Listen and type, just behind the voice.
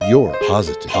your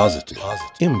positive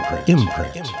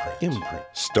imprint.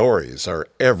 Stories are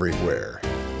everywhere.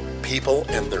 People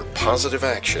and their positive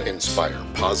action inspire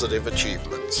positive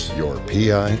achievements. Your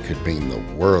PI could mean the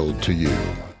world to you.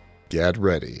 Get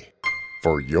ready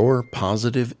for your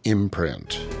positive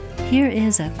imprint. Here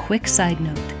is a quick side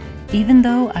note. Even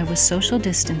though I was social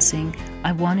distancing,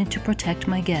 I wanted to protect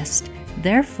my guest.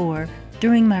 Therefore,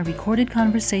 during my recorded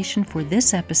conversation for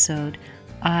this episode,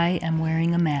 I am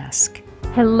wearing a mask.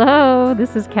 Hello,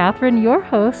 this is Catherine, your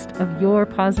host of Your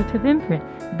Positive Imprint,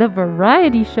 the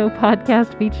variety show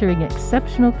podcast featuring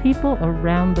exceptional people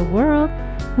around the world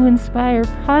who inspire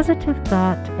positive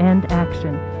thought and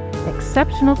action.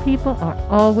 Exceptional people are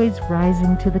always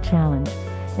rising to the challenge.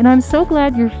 And I'm so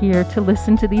glad you're here to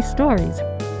listen to these stories.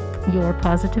 Your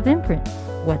Positive Imprint.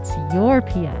 What's your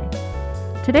PI?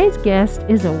 Today's guest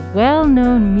is a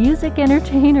well-known music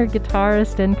entertainer,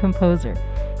 guitarist, and composer.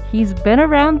 He's been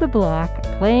around the block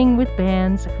playing with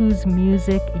bands whose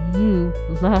music you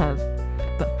love.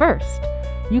 But first,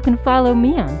 you can follow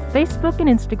me on Facebook and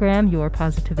Instagram, Your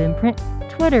Positive Imprint,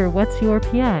 Twitter, What's Your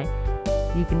PI?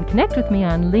 You can connect with me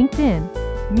on LinkedIn,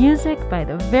 music by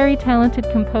the very talented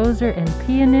composer and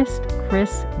pianist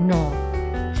Chris Knoll.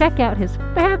 Check out his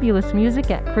fabulous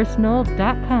music at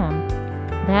chrisknoll.com.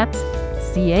 That's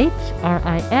CHRISNOLE,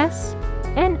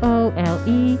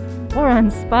 or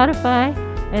on Spotify.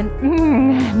 And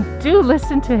do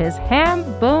listen to his ham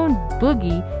bone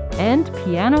boogie and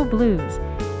piano blues.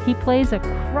 He plays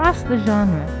across the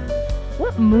genre.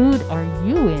 What mood are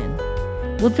you in?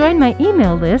 Well, join my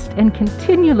email list and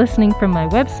continue listening from my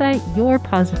website,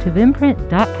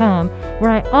 yourpositiveimprint.com,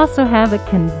 where I also have a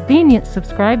convenient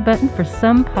subscribe button for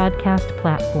some podcast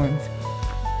platforms.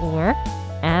 Or,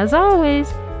 as always,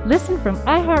 listen from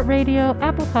iHeartRadio,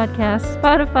 Apple Podcasts,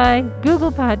 Spotify,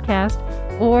 Google Podcasts,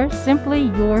 or simply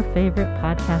your favorite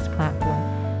podcast platform.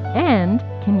 And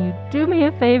can you do me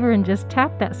a favor and just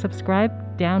tap that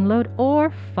subscribe, download,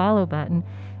 or follow button,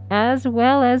 as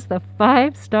well as the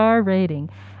 5-star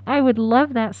rating? I would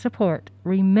love that support.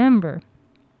 Remember,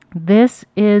 this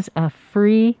is a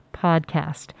free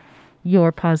podcast.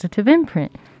 Your Positive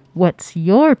Imprint. What's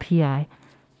your PI?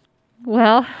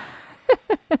 Well,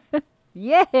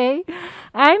 yay!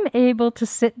 I'm able to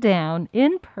sit down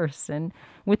in person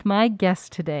with my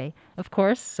guest today. Of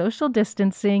course, social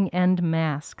distancing and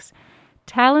masks.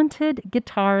 Talented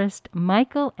guitarist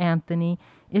Michael Anthony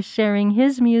is sharing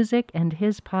his music and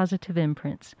his positive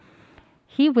imprints.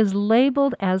 He was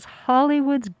labeled as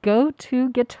Hollywood's go-to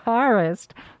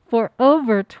guitarist for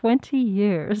over 20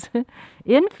 years.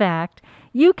 In fact,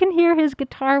 you can hear his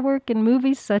guitar work in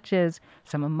movies such as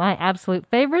some of my absolute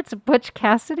favorites, Butch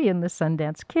Cassidy and the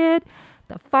Sundance Kid,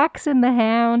 The Fox and the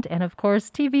Hound, and of course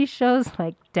TV shows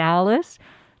like Dallas,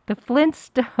 The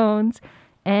Flintstones,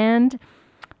 and,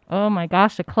 oh my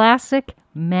gosh, a classic,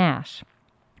 MASH.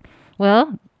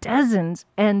 Well, dozens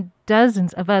and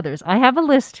dozens of others. I have a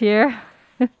list here,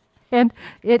 and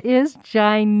it is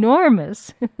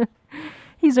ginormous.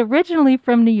 He's originally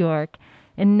from New York,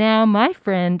 and now my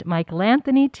friend Michael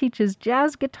Anthony teaches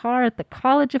jazz guitar at the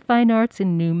College of Fine Arts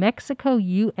in New Mexico,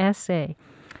 USA.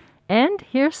 And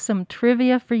here's some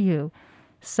trivia for you.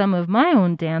 Some of my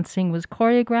own dancing was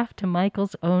choreographed to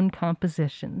Michael's own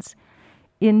compositions.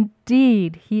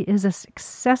 Indeed, he is a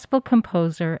successful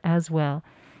composer as well.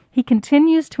 He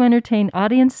continues to entertain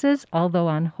audiences, although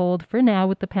on hold for now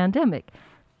with the pandemic.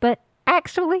 But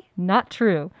actually, not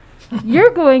true.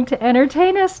 You're going to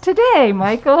entertain us today,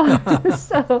 Michael.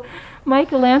 So,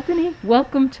 Michael Anthony,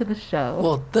 welcome to the show.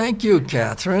 Well, thank you,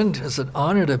 Catherine. It's an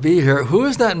honor to be here. Who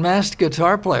is that masked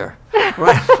guitar player?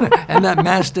 Right, and that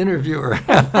masked interviewer.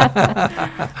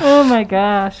 Oh, my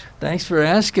gosh. Thanks for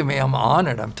asking me. I'm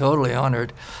honored. I'm totally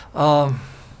honored.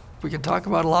 We can talk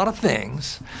about a lot of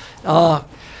things.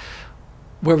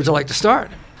 Where would you like to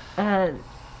start? I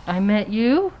met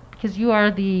you because you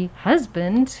are the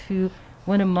husband to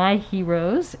one of my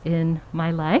heroes in my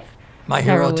life. My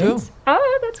hero, too?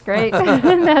 Oh, that's great.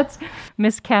 And that's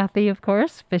Miss Kathy, of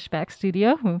course, Fishback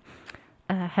Studio, who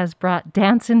has brought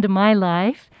dance into my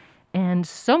life and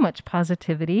so much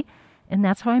positivity. And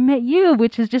that's how I met you,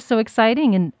 which is just so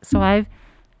exciting. And so I've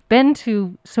been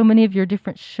to so many of your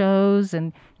different shows,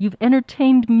 and you've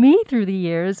entertained me through the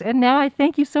years. And now I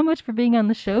thank you so much for being on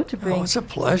the show to bring... Oh, it's a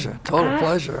pleasure. Total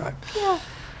pleasure. Yeah.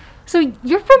 So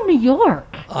you're from New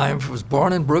York. I was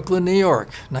born in Brooklyn, New York,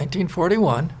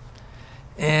 1941.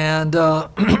 And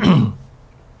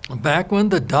back when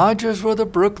the Dodgers were the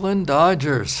Brooklyn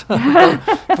Dodgers,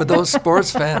 for those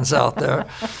sports fans out there.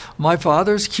 My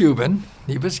father's Cuban.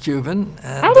 He was Cuban.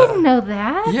 And, I didn't know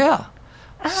that. Yeah.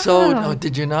 So,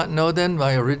 did you not know then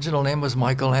my original name was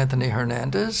Michael Anthony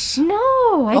Hernandez?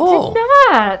 No, I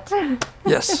did not.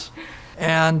 Yes.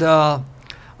 And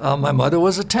my mother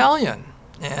was Italian,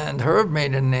 and her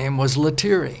maiden name was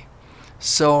Lettieri.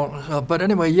 So, but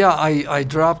anyway, yeah, I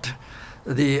dropped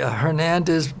the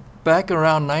Hernandez back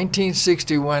around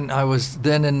 1960 when I was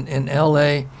then in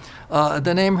L.A.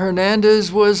 The name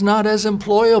Hernandez was not as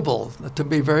employable, to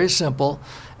be very simple.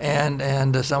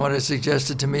 And someone had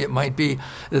suggested to me it might be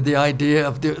the idea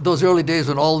of those early days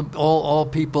when all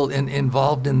people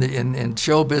involved in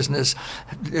show business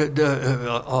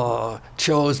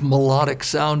chose melodic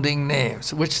sounding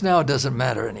names, which now doesn't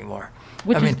matter anymore.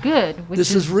 Which is good.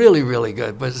 This is really, really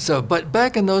good. But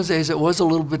back in those days, it was a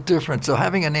little bit different. So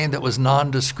having a name that was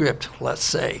nondescript, let's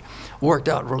say, worked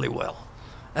out really well.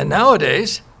 And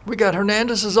nowadays, we got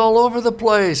Hernandezes all over the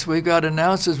place. We've got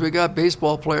announcers, we've got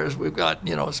baseball players, we've got,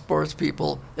 sports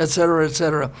people, et cetera,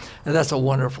 and that's a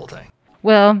wonderful thing.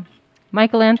 Well,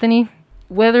 Michael Anthony,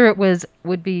 whether it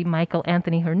would be Michael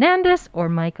Anthony Hernandez or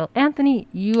Michael Anthony,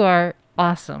 you are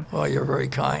awesome. Well, you're very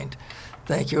kind.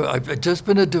 Thank you. I've just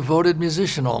been a devoted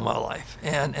musician all my life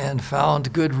and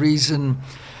found good reason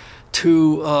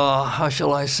to, how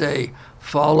shall I say,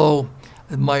 follow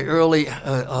my early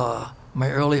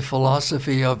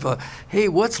philosophy of, hey,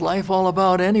 what's life all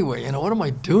about anyway? What am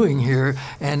I doing here?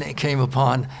 And it came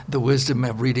upon the wisdom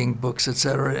of reading books, et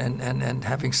cetera, and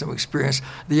having some experience,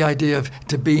 the idea of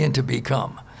to be and to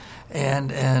become,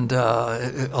 and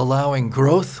allowing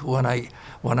growth when I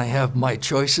have my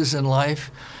choices in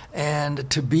life, and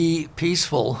to be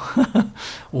peaceful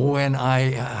when I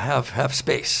have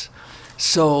space.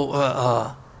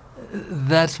 So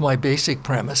that's my basic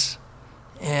premise,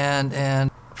 and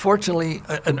fortunately,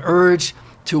 an urge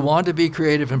to want to be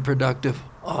creative and productive,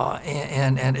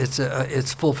 and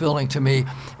it's fulfilling to me,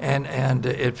 and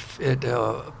it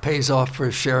pays off for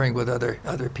sharing with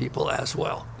other people as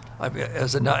well.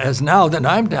 As now that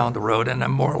I'm down the road and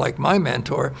I'm more like my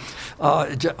mentor,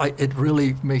 it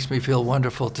really makes me feel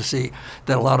wonderful to see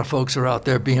that a lot of folks are out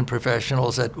there being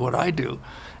professionals at what I do,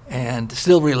 and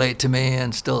still relate to me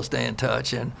and still stay in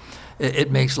touch, and it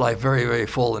makes life very, very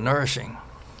full and nourishing.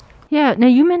 Yeah. Now,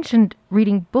 you mentioned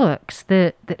reading books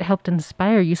that helped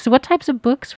inspire you. So what types of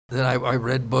books? Then I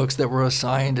read books that were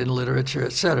assigned in literature,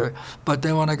 et cetera. But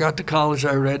then when I got to college,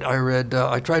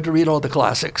 I tried to read all the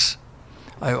classics.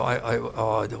 I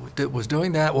was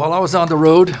doing that while I was on the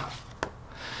road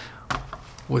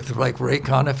with like Ray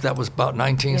Conniff. That was about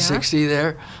 1960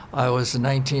 there. I was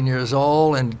 19 years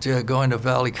old and going to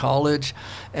Valley College.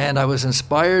 And I was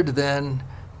inspired then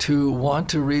to want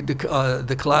to read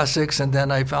the classics, and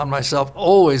then I found myself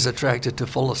always attracted to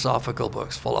philosophical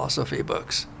books, philosophy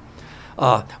books.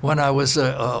 When I was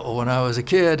a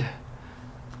kid,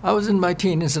 I was in my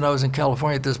teens and I was in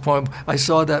California at this point. I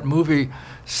saw that movie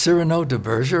Cyrano de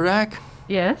Bergerac.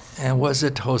 Yes. And was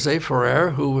it Jose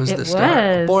Ferrer who was the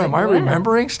star? Was. Boy, am I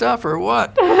remembering stuff or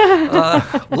what?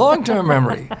 Long-term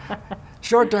memory.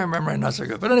 Short-term memory, not so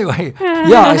good. But anyway,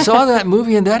 yeah, I saw that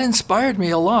movie and that inspired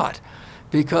me a lot,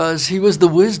 because he was the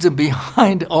wisdom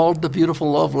behind all the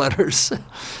beautiful love letters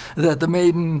that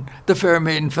the fair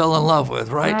maiden fell in love with,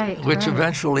 right? Which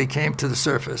eventually came to the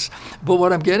surface. But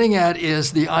what I'm getting at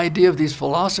is the idea of these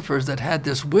philosophers that had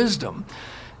this wisdom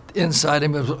inside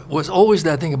him was always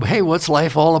that thing of, hey, what's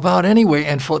life all about anyway?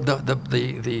 And for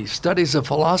the studies of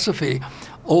philosophy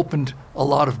opened a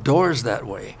lot of doors that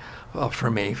way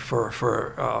for me,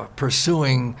 for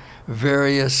pursuing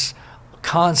various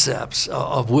concepts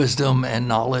of wisdom and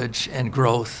knowledge and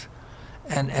growth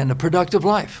and a productive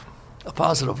life, a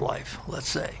positive life, let's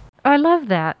say. I love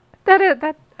that.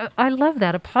 I love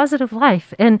that, a positive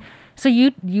life. And so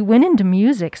you went into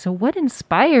music. So what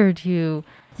inspired you?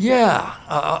 Yeah,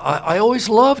 I always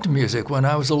loved music. When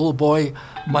I was a little boy,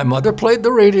 my mother played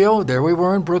the radio. There we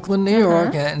were in Brooklyn, New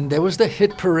York, and there was the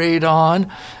hit parade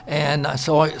on. And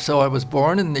so I was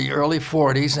born in the early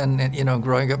 40s, and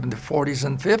growing up in the 40s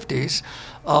and 50s,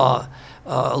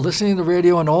 listening to the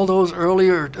radio and all those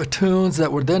earlier tunes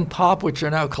that were then pop, which are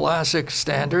now classic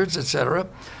standards, etc.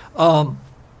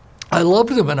 I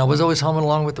loved them, and I was always humming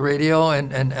along with the radio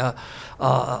and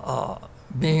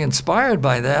being inspired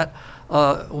by that.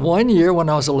 One year when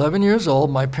I was 11 years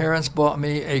old, my parents bought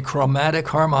me a chromatic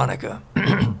harmonica.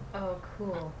 Oh,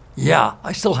 cool. Yeah,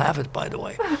 I still have it, by the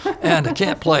way. And I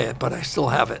can't play it, but I still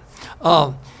have it.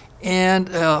 The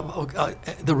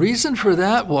reason for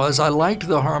that was I liked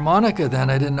the harmonica then.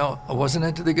 I wasn't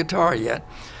into the guitar yet.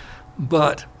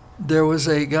 But there was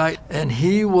a guy, and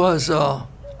he was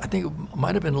I think it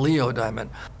might have been Leo Diamond.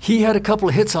 He had a couple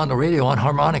of hits on the radio on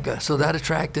harmonica, so that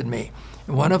attracted me.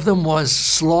 One of them was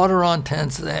Slaughter on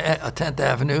 10th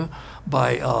Avenue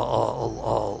by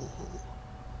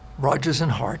Rodgers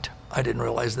and Hart. I didn't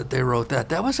realize that they wrote that.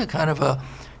 That was a kind of a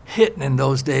hit in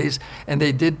those days, and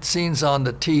they did scenes on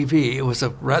the TV. It was a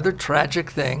rather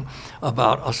tragic thing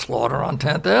about a slaughter on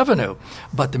 10th Avenue,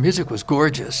 but the music was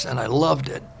gorgeous, and I loved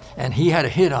it. And he had a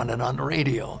hit on it on the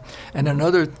radio. And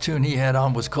another tune he had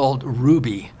on was called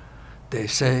Ruby. They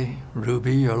say,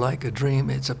 Ruby, you're like a dream.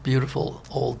 It's a beautiful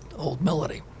old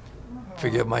melody.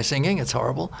 Forgive my singing, it's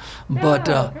horrible. But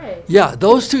yeah,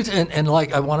 those two, and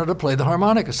like I wanted to play the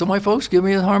harmonica. So my folks give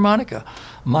me the harmonica.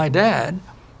 My dad,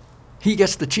 he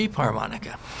gets the cheap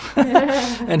harmonica.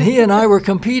 And he and I were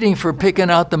competing for picking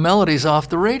out the melodies off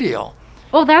the radio.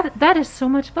 Oh, that is so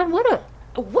much fun.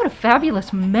 What a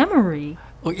fabulous memory.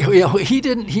 Yeah, he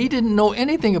didn't know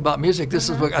anything about music. This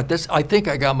is what I think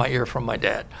I got my ear from my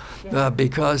dad,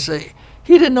 because he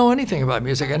didn't know anything about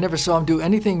music. I never saw him do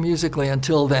anything musically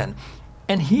until then,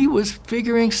 and he was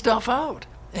figuring stuff out.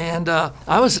 And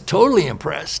I was totally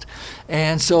impressed.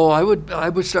 And so I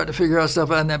would start to figure out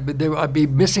stuff, and I'd be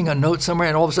missing a note somewhere,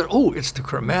 and all of a sudden, oh, it's the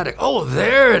chromatic. Oh,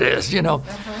 there it is, you know.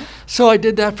 Uh-huh. So I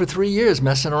did that for 3 years,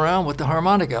 messing around with the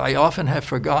harmonica. I often have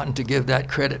forgotten to give that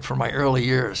credit for my early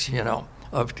years, you know,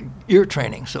 of ear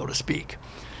training, so to speak.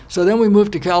 So then we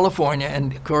moved to California,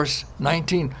 and of course,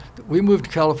 we moved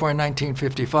to California in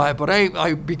 1955, but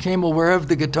I became aware of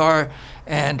the guitar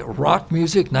and rock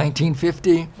music,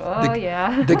 1950. Oh,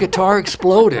 yeah. The guitar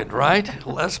exploded, right?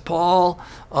 Les Paul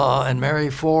and Mary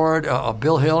Ford,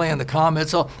 Bill Haley and the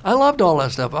Comets. So I loved all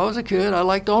that stuff. I was a kid. I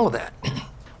liked all of that.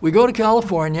 We go to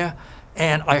California,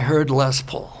 and I heard Les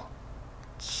Paul.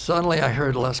 Suddenly I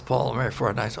heard Les Paul and Mary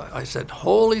Ford, and I said,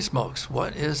 holy smokes,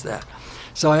 what is that?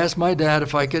 So I asked my dad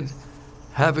if I could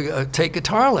take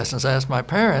guitar lessons. I asked my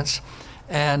parents,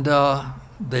 and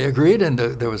they agreed, and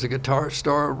there was a guitar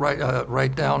store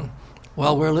right down.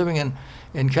 Well, we're living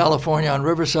in California on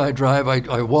Riverside Drive.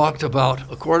 I walked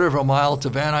about a quarter of a mile to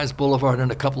Van Nuys Boulevard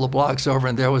and a couple of blocks over,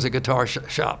 and there was a guitar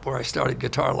shop where I started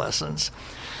guitar lessons.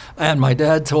 And my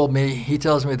dad he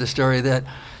tells me the story that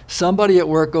somebody at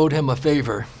work owed him a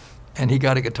favor, and he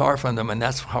got a guitar from them, and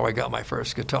that's how I got my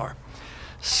first guitar.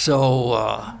 So,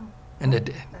 and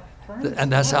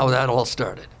that's how that all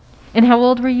started. And how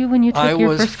old were you when you took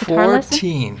your first guitar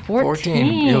lesson?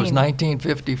 14. It was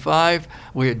 1955.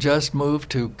 We had just moved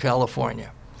to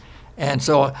California. And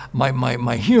so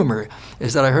my humor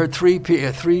is that I heard three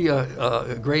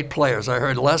great players. I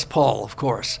heard Les Paul, of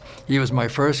course. He was my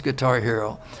first guitar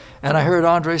hero. And I heard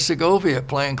Andre Segovia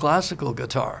playing classical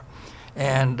guitar.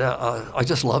 And I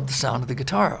just loved the sound of the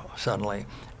guitar suddenly.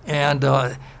 And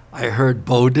I heard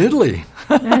Bo Diddley.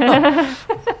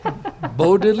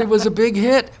 Bo Diddley was a big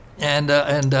hit. And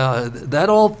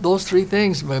those three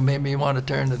things made me want to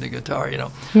turn to the guitar, you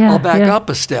know. Yeah, I'll back up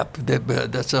a step.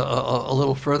 That's a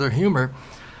little further humor.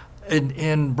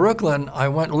 In Brooklyn, I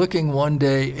went looking one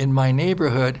day in my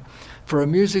neighborhood for a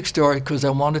music store because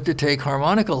I wanted to take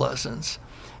harmonica lessons.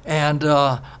 And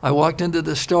I walked into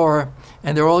the store,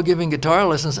 and they're all giving guitar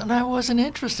lessons, and I wasn't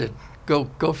interested.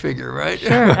 Go figure, right?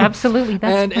 Sure, absolutely.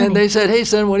 That's funny. And they said, hey,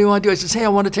 son, what do you want to do? I said, hey, I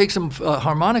want to take some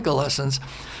harmonica lessons.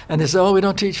 And they said, oh, we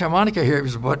don't teach harmonica here.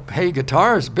 But, hey,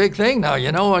 guitar is a big thing now,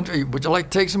 you know. Would you like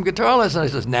to take some guitar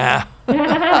lessons? I said, nah.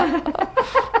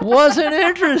 Wasn't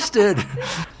interested.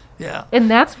 Yeah. And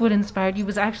that's what inspired you,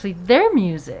 was actually their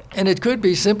music. And it could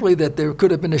be simply that there could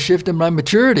have been a shift in my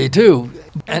maturity, too.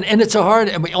 And it's a hard,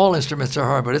 I mean, all instruments are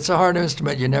hard, but it's a hard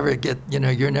instrument. You never get, you know,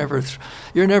 you're never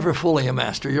fully a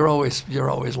master. You're always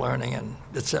learning, and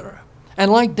et cetera.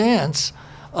 And like dance,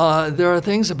 there are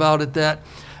things about it that,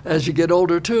 as you get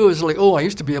older, too, is like, oh, I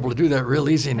used to be able to do that real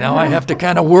easy. Now I have to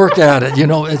kind of work at it. You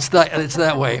know, it's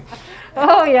that way.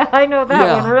 Oh, yeah, I know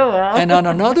that one real well. And on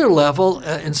another level,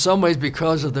 in some ways,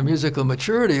 because of the musical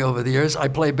maturity over the years, I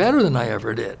play better than I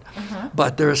ever did. Uh-huh.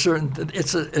 But there are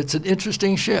it's an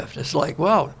interesting shift. It's like,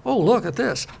 wow, oh, look at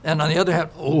this. And on the other hand,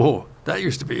 oh, that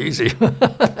used to be easy.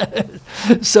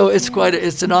 So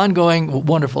it's an ongoing,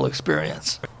 wonderful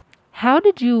experience. How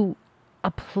did you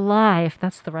apply, if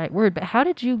that's the right word, but how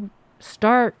did you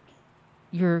start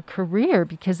your career?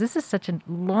 Because this is such a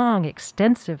long,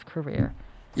 extensive career.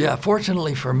 Yeah,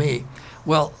 fortunately for me,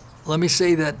 well, let me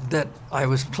say that I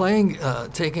was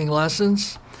taking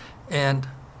lessons, and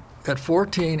at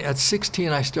 14, at 16,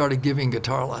 I started giving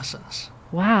guitar lessons.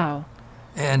 Wow.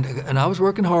 And I was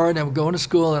working hard and going to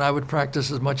school, and I would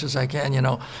practice as much as I can,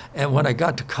 And when I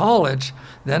got to college,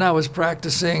 then I was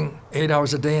practicing 8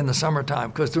 hours a day in the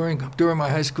summertime, because during my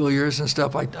high school years and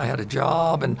stuff, I had a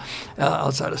job and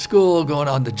outside of school, going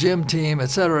on the gym team, et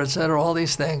cetera, all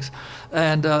these things.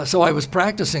 And so I was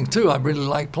practicing too. I really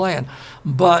liked playing.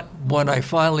 But when I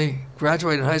finally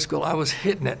graduated high school, I was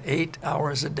hitting it 8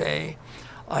 hours a day.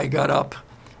 I got up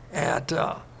at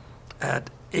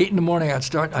 8 in the morning.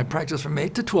 I'd practice from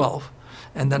 8 to 12,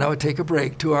 and then I would take a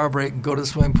break, 2-hour break, and go to the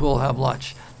swimming pool, have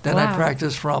lunch. Then I'd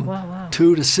practice from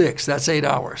 2 to 6. That's 8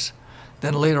 hours.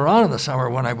 Then later on in the summer,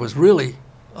 when I was really,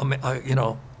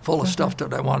 full of stuff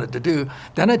that I wanted to do,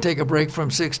 then I'd take a break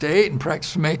from 6 to 8 and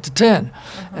practice from 8 to 10.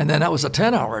 And then that was a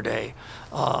 10-hour day,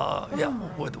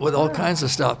 with all kinds of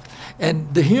stuff.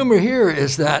 And the humor here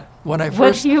is that when I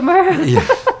first... What humor?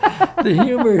 The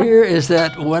humor here is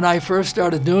that when I first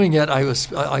started doing it, I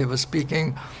was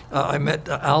speaking. I met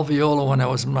Al Viola when I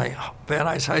was in my Van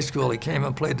Nuys High School. He came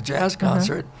and played a jazz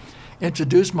concert,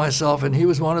 introduced myself, and he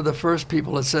was one of the first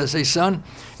people that says, "Hey, son,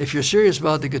 if you're serious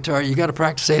about the guitar, you got to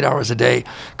practice 8 hours a day,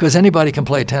 because anybody can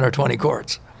play 10 or 20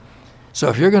 chords. So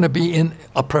if you're going to be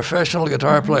a professional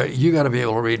guitar player, you got to be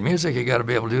able to read music, you got to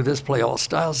be able to do this, play all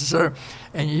styles, etc.,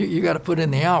 and you got to put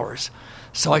in the hours."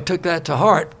 So I took that to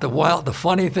heart. The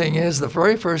funny thing is, the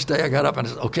very first day I got up and I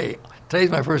said, "Okay, today's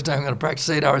my first time I'm going to practice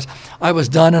 8 hours." I was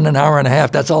done in an hour and a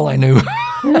half. That's all I knew.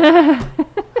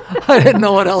 I didn't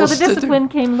know what else to do. So the discipline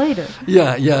came later.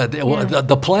 Yeah.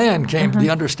 The plan came. The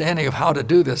understanding of how to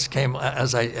do this came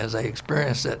as I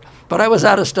experienced it. But I was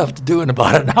out of stuff to do in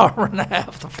about an hour and a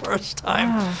half the first time.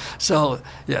 Wow. So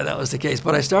yeah, that was the case.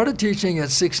 But I started teaching at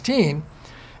 16.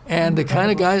 And the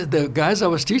kind of guys I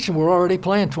was teaching were already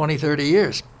playing 20, 30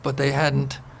 years, but they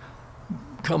hadn't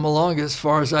come along as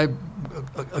far as I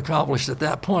accomplished at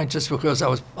that point, just because I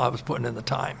was putting in the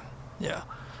time. Yeah.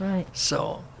 Right.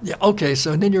 So yeah. Okay.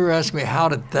 So then you were asking me, how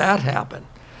did that happen?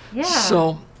 Yeah.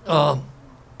 So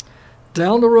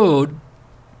down the road,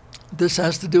 this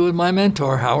has to do with my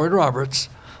mentor, Howard Roberts,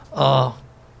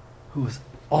 who was an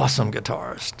awesome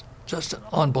guitarist, just an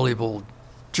unbelievable,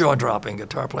 jaw-dropping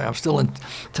guitar player. I'm still in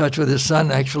touch with his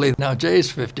son, actually. Now Jay's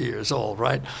 50 years old,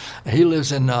 right? He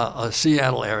lives in a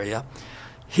Seattle area.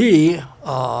 He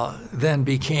then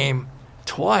became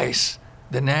twice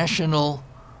the national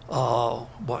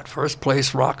first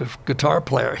place rock guitar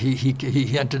player.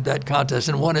 He entered that contest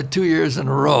and won it 2 years in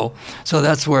a row. So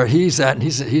that's where he's at, and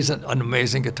he's an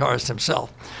amazing guitarist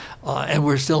himself. And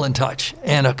we're still in touch.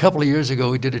 And a couple of years ago,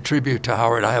 we did a tribute to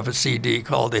Howard. I have a CD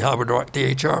called the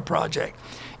HR Project.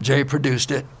 Jay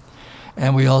produced it.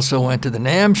 And we also went to the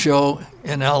NAMM show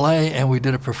in LA, and we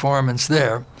did a performance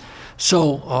there.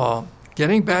 So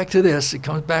getting back to this, it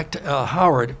comes back to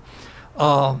Howard.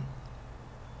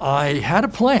 I had a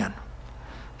plan.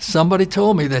 Somebody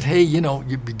told me that, hey,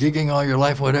 you'd be gigging all your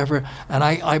life, whatever. And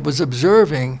I was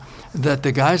observing that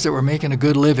the guys that were making a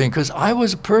good living, because I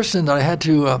was a person that I had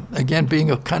to, again, being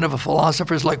a kind of a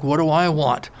philosopher, is like, what do I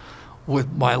want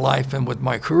with my life and with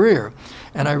my career?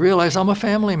 And I realized I'm a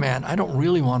family man. I don't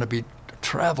really want to be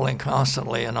traveling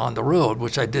constantly and on the road,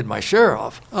 which I did my share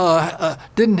of.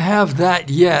 Didn't have that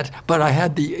yet, but I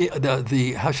had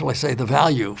the how shall I say, the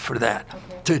value for that.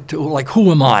 Okay. To like, who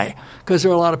am I? Because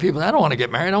there are a lot of people, I don't want to get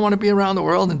married. I want to be around the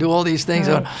world and do all these things.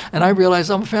 Right. And I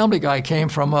realized I'm a family guy. I came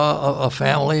from a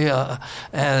family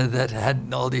that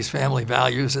had all these family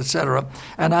values, etc.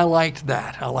 And I liked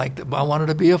that. I wanted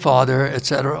to be a father,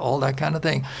 etc., all that kind of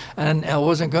thing. And I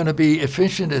wasn't going to be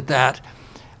efficient at that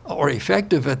or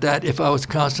effective at that if I was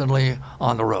constantly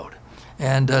on the road.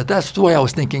 And that's the way I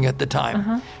was thinking at the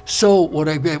time. So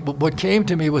what came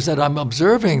to me was that I'm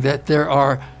observing that there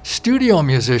are studio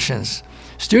musicians.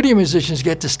 Studio musicians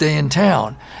get to stay in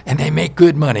town, and they make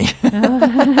good money.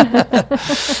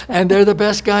 And they're the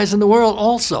best guys in the world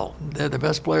also. They're the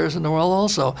best players in the world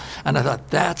also. And I thought,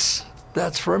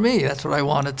 that's for me. That's what I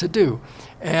wanted to do.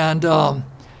 And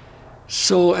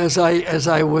so as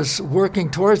I was working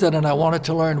towards that, and I wanted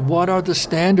to learn, what are the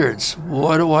standards?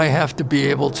 What do I have to be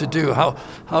able to do?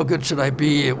 How good should I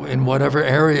be in whatever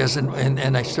areas?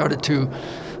 And I started to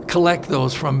collect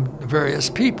those from various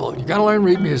people. You got to learn to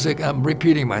read music. I'm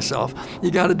repeating myself. You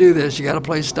got to do this. You got to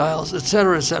play styles, et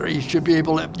cetera, et cetera. You should be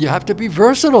able to. You have to be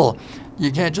versatile.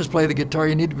 You can't just play the guitar.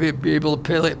 You need to be able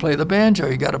to play the banjo.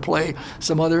 You got to play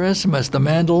some other instruments, the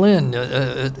mandolin,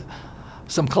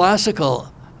 some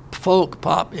classical, folk,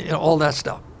 pop, all that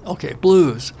stuff. Okay,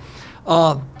 blues.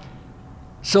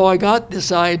 So I got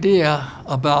this idea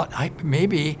about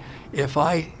maybe if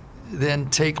I then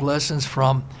take lessons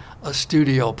from a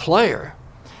studio player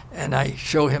and I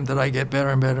show him that I get better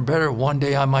and better and better, one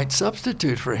day I might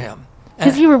substitute for him.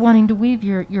 Because you were wanting to weave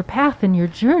your path and your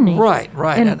journey. Right.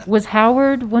 And was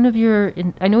Howard one of your,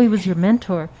 I know he was your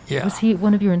mentor. Yeah. Was he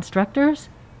one of your instructors?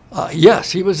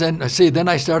 Yes, he was in. See, then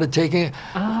I started taking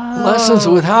lessons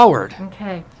with Howard.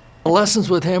 Okay. The lessons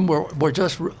with him were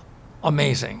just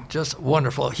amazing, just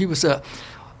wonderful. He was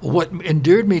what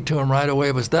endeared me to him right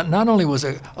away was that not only was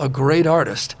a great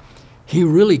artist, he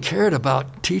really cared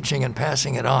about teaching and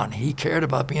passing it on. He cared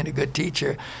about being a good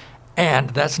teacher. And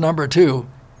that's number 2.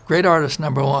 Great artist,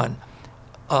 number 1.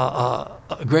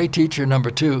 A great teacher,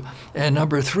 number 2. And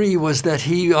number 3 was that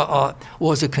he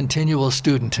was a continual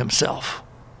student himself.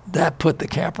 That put the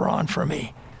capper on for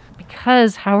me.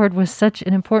 Because Howard was such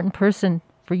an important person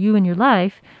for you in your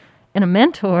life and a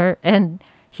mentor, and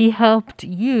he helped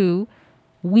you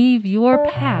weave your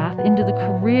path into the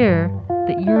career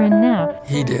that you're in now.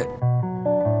 He did.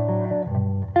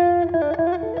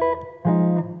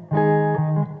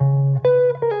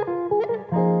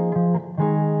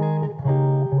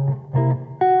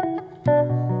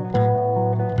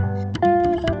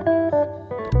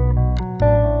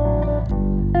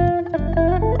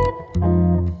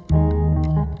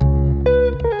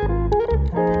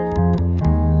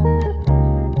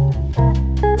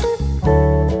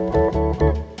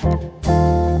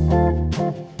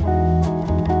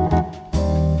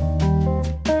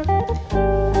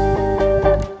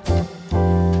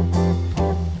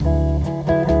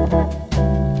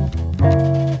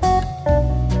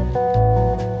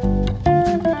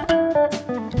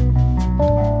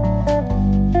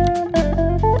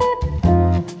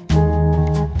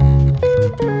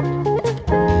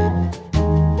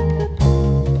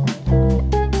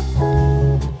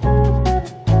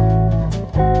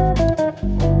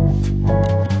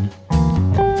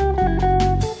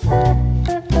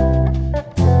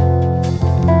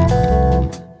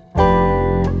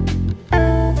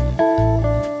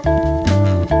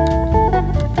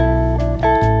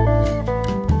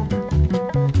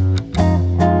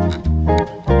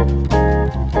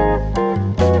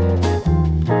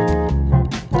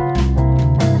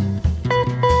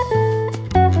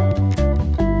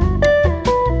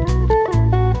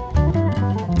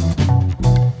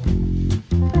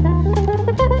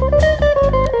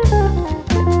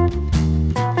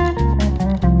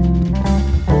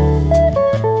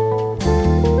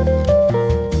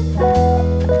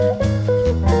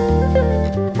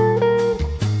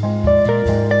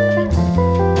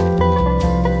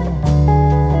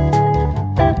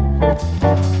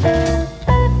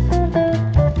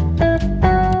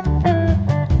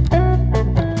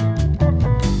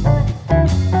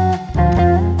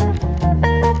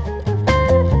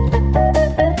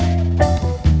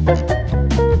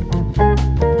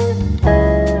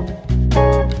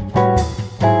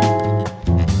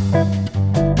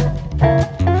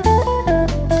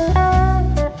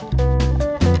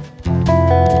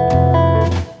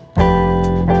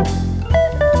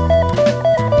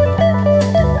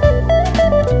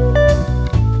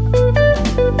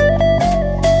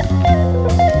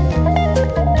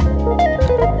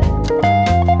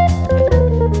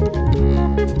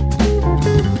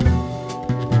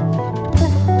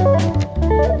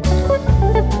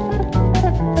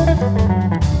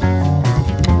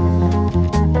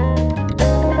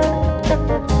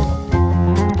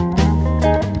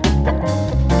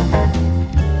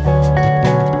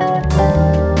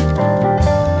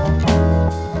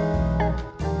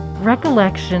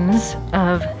 Recollections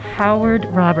of Howard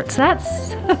Roberts. That's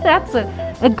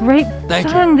a great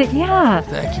song.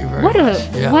 Thank you very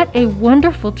much. What a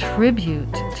wonderful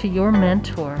tribute to your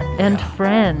mentor and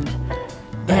friend.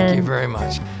 Thank you very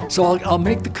much. So I'll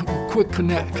make the quick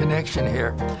connection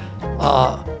here.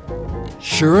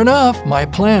 Sure enough, my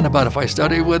plan about if I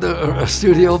study with a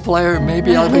studio player,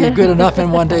 maybe I'll be good enough,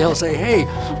 and one day he'll say, hey,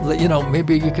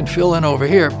 maybe you can fill in over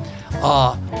here.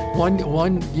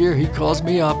 One year he calls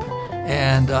me up,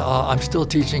 and I'm still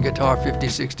teaching guitar, 50,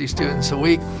 60 students a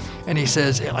week, and he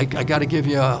says, I got to give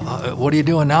you what are you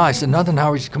doing now? I said, nothing,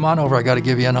 Howard, come on over, I got to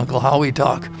give you an Uncle Howie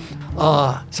talk.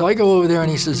 So I go over there,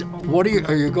 and he says,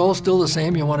 are your goals still the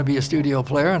same? You want to be a studio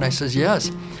player? And I says,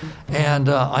 yes. And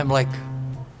I'm like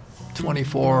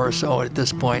 24 or so at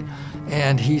this point,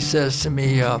 and he says to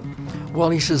me,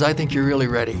 he says, I think you're really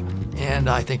ready, and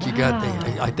I think you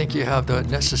I think you have the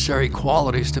necessary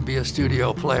qualities to be a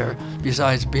studio player.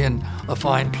 Besides being a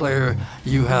fine player,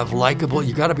 you got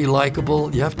to be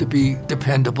likable, you have to be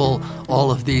dependable, all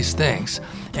of these things.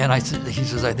 And he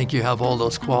says, I think you have all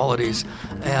those qualities.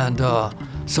 And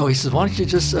so he says, why don't you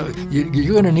just,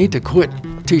 you're going to need to quit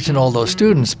teaching all those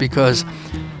students, because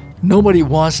nobody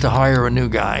wants to hire a new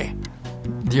guy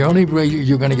The only way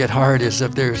you're going to get hired is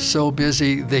if they're so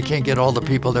busy they can't get all the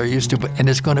people they're used to, and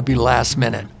it's going to be last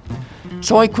minute.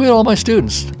 So I quit all my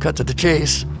students. Cut to the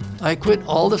chase. I quit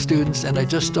all the students, and I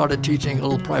just started teaching a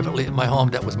little privately at my home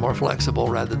that was more flexible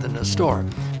rather than a store.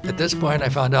 At this point, I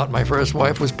found out my first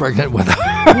wife was pregnant with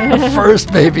her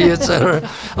first baby, etc.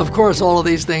 Of course, all of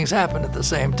these things happened at the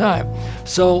same time.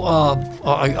 So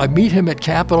I meet him at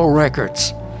Capitol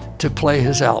Records to play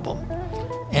his album.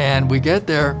 And we get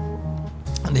there,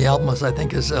 and the album was, I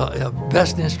think, his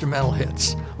Best Instrumental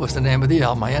Hits was the name of the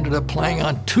album. I ended up playing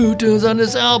on 2 tunes on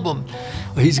this album.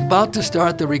 He's about to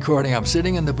start the recording. I'm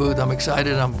sitting in the booth. I'm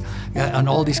excited. And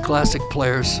all these classic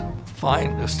players,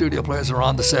 fine studio players, are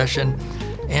on the session.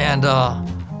 And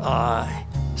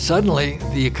suddenly,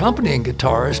 the accompanying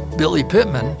guitarist, Billy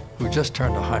Pittman, who just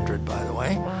turned 100, by the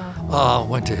way,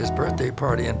 went to his birthday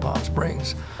party in Palm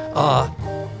Springs.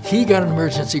 He got an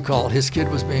emergency call. His kid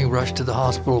was being rushed to the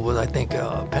hospital with, I think,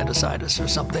 appendicitis or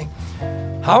something.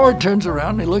 Howard turns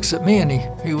around and he looks at me and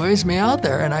he waves me out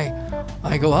there. And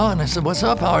I go out and I said, "What's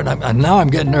up, Howard?" And now I'm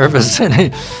getting nervous.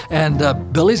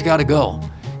 And Billy's got to go.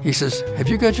 He says, "Have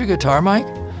you got your guitar, Mike?"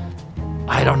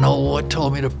 I don't know what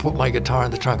told me to put my guitar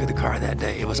in the trunk of the car that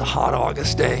day. It was a hot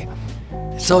August day.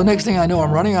 So next thing I know,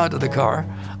 I'm running out to the car.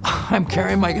 I'm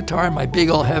carrying my guitar and my big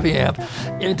old heavy amp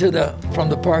from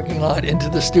the parking lot into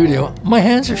the studio. My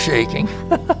hands are shaking.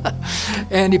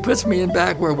 And he puts me in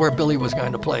back where Billy was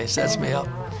going to play, sets me up.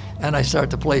 And I start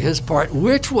to play his part,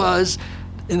 which was,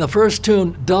 in the first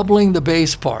tune, doubling the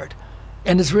bass part.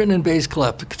 And it's written in bass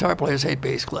clef. The guitar players hate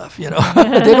bass clef, you know.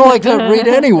 They don't like to read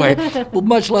anyway, well,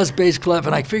 much less bass clef,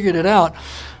 and I figured it out.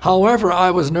 However, I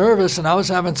was nervous, and I was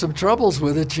having some troubles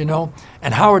with it, you know,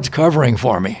 and Howard's covering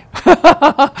for me.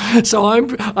 So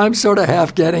I'm sort of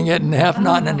half getting it and half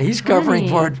not, and he's covering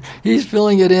for it. He's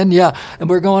filling it in, yeah, and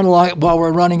we're going along while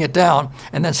we're running it down.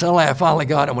 And then suddenly I finally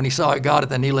got it. When he saw I got it,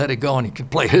 then he let it go, and he could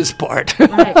play his part.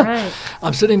 Right.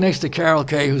 I'm sitting next to Carol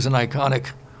Kay, who's an iconic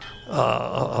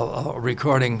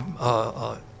recording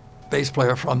bass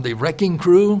player from the Wrecking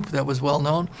Crew that was well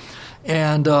known,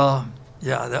 and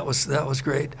yeah, that was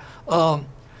great.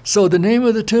 So the name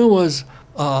of the tune was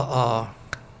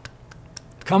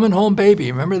 "Coming Home,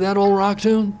 Baby." Remember that old rock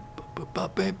tune?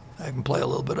 Babe, I can play a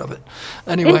little bit of it.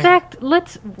 Anyway, In fact,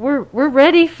 we're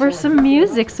ready for some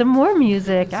music, some more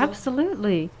music.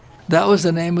 Absolutely. that was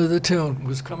the name of the tune.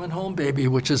 Was "Coming Home, Baby,"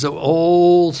 which is an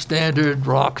old standard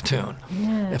rock tune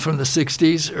from the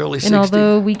 60s, early 60s. And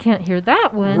although we can't hear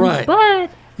that one, Right. but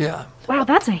Yeah. wow,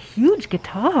 that's a huge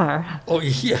guitar. Oh,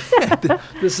 yeah.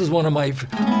 This is one of my,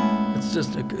 it's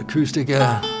just acoustic,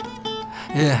 yeah.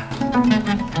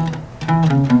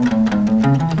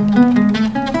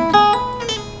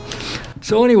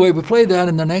 So anyway, we played that,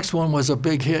 and the next one was a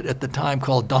big hit at the time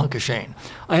called Dankeschön.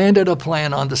 I ended up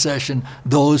playing on the session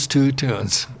those 2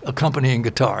 tunes, accompanying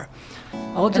guitar.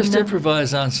 I'll just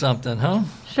improvise on something, huh?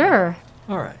 Sure.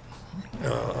 All right.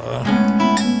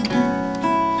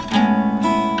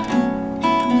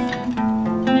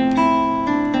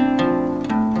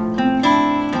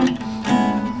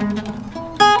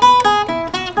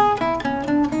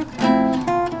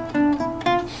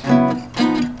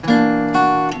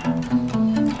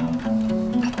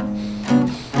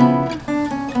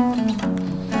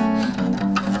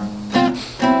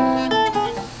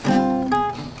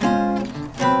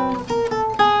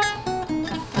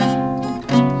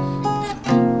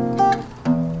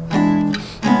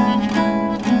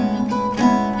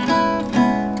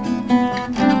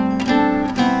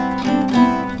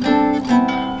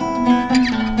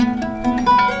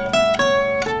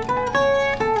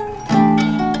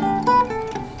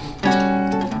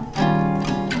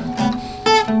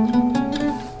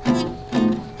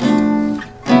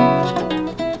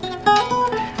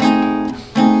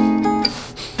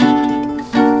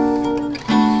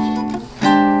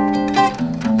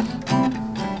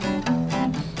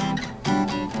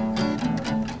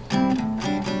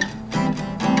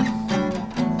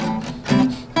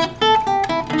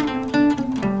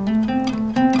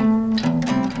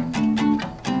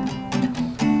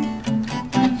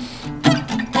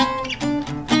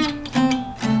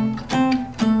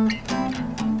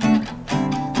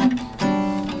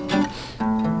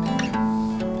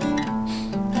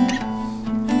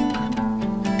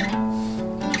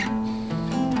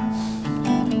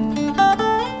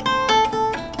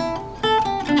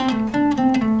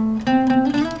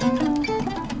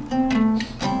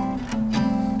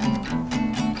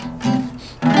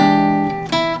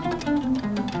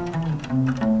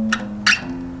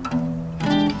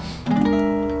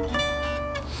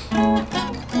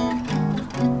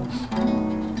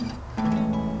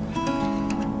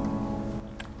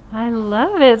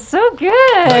 it. So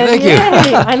good. Thank you.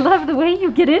 Yay. I love the way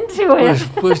you get into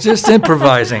it. Was just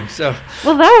improvising. So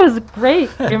Well, that was great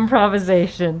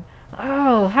improvisation.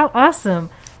 Oh, how awesome.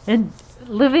 And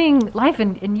living life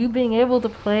and you being able to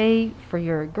play for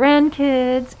your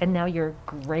grandkids and now your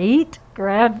great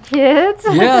grandkids.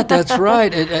 yeah, that's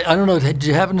right. I don't know. Did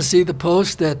you happen to see the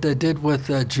post that I did with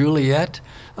Juliet?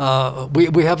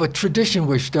 We have a tradition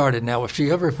we've started now. If she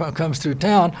ever comes through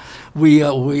town, we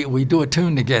do a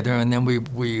tune together and then we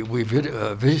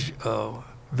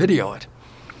video it.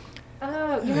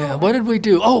 Oh, Yeah. What did we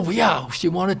do? Oh, yeah. She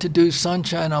wanted to do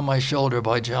 "Sunshine on My Shoulder"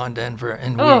 by John Denver,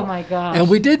 and Oh, my gosh. and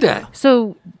we did that.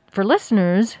 So, for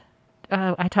listeners,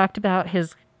 I talked about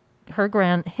his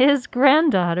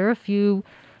granddaughter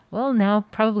now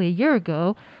probably a year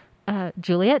ago,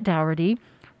 Juliet Dougherty,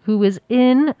 who was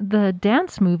in the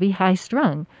dance movie High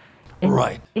Strung. And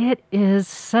Right. It is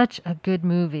such a good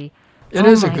movie. It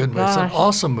Oh is a my good movie. It's an gosh.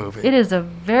 awesome movie. It is a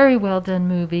very well done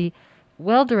movie,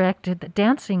 well directed. The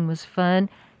dancing was fun.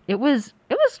 It was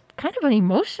kind of an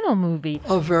emotional movie.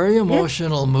 A very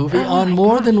emotional movie oh on my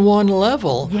more gosh. than one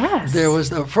level. Yes. There was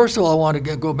first of all, I want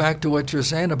to go back to what you're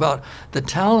saying about the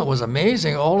talent was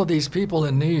amazing. All of these people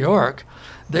in New York,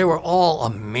 they were all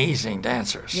amazing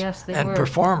dancers. Yes, they and were.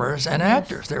 performers and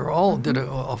actors. They were all did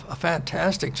a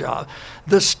fantastic job.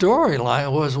 The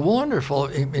storyline was wonderful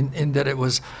in that it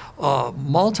was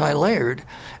multi-layered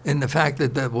in the fact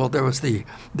that there was the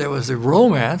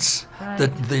romance,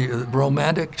 the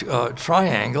romantic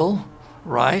triangle,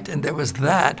 right? And there was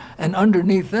that, and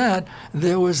underneath that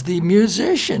there was the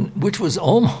musician, which was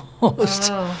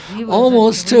almost He was a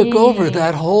almost took over dream.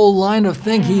 that whole line of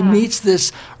thing. He meets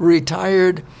this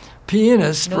retired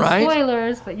pianist, No right?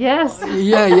 spoilers, but yes.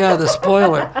 Yeah, the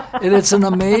spoiler. And it's an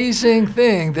amazing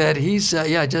thing that he's,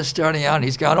 just starting out. And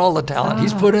he's got all the talent.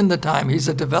 He's put in the time. He's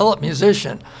a developed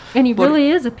musician. And he But-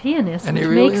 really is a pianist, and which he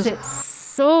really makes is. it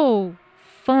so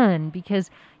fun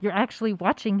because you're actually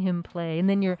watching him play, and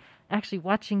then you're actually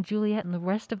watching Juliet and the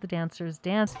rest of the dancers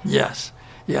dance. Yes.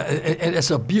 Yeah,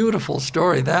 it's a beautiful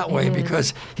story that way It is.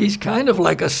 because he's kind of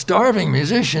like a starving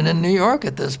musician in New York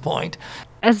at this point.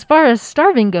 As far as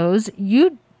starving goes,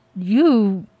 you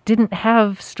didn't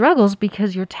have struggles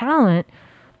because your talent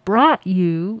brought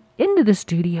you into the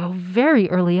studio very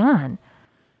early on.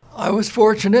 I was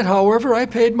fortunate, however, I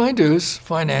paid my dues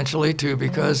financially too,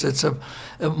 because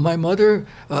my mother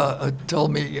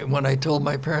told me when I told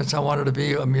my parents I wanted to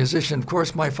be a musician. Of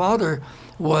course, my father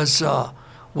was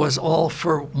all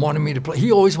for wanting me to play.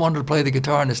 He always wanted to play the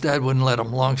guitar, and his dad wouldn't let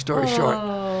him. Long story short,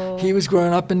 he was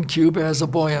growing up in Cuba as a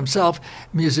boy himself.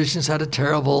 Musicians had a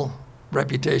terrible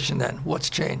reputation then. What's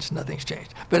changed? Nothing's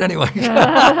changed. But anyway, his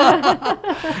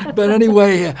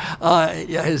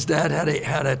dad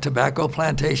had a tobacco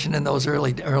plantation in those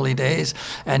early days,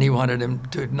 and he wanted him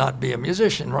to not be a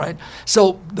musician, right?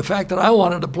 So the fact that I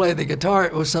wanted to play the guitar,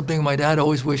 it was something my dad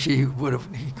always wished he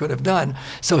could have done.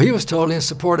 So he was totally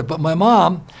supportive. But my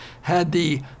mom had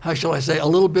a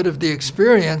little bit of the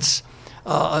experience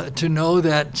to know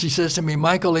that she says to me,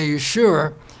 "Michael, are you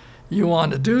sure you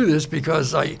want to do this?"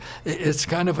 Because it's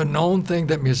kind of a known thing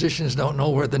that musicians don't know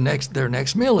where their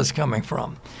next meal is coming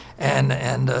from,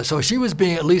 and so she was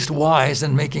being at least wise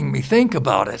and making me think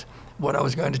about it, what I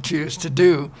was going to choose to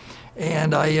do,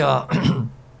 and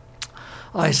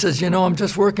I says, I'm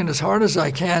just working as hard as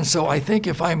I can, so I think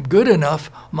if I'm good enough,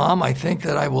 Mom, I think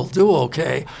that I will do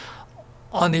okay.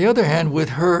 On the other hand, with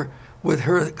her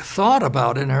thought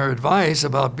about it and her advice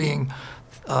about being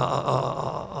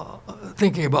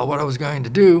thinking about what I was going to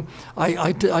do,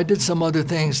 I did some other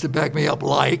things to back me up,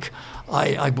 like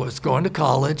I was going to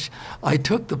college. I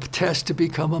took the test to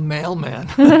become a mailman.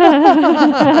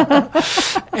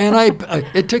 And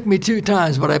it took me 2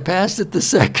 times, but I passed it the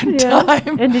second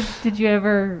time. And did you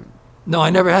ever... No,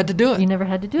 I never had to do it. You never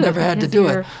had to do it. Never had to because do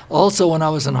you're- it. Also, when I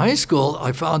was in high school,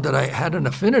 I found that I had an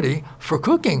affinity for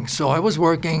cooking. So I was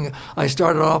working, I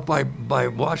started off by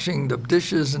washing the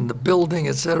dishes and the building,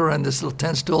 et cetera, in this little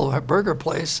 10-stool burger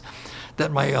place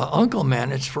that my uncle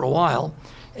managed for a while.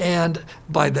 And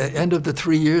by the end of the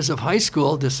 3 years of high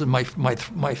school, this is my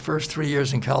first 3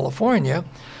 years in California,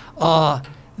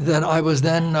 that I was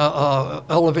then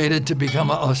elevated to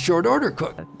become a short order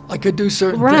cook. I could do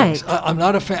certain things. I'm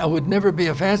not I would never be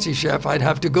a fancy chef. I'd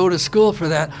have to go to school for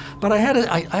that. But I had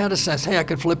a sense. Hey, I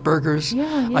could flip burgers.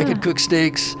 I could cook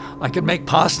steaks. I could make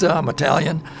pasta. I'm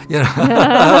Italian,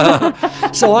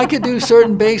 So I could do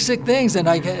certain basic things, and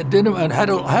I had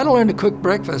to learn to cook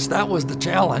breakfast. That was the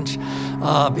challenge,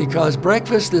 because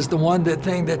breakfast is the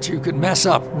thing that you could mess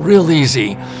up real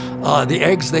easy. The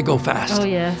eggs, they go fast. Oh,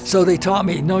 yes. So they taught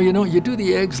me, no, you do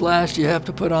the eggs last. You have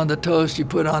to put on the toast. You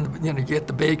put on, you get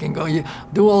the bacon. can go. You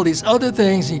do all these other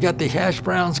things. You got the hash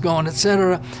browns going,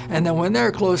 etc. And then when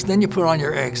they're close, then you put on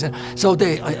your eggs. And so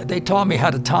they taught me how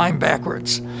to time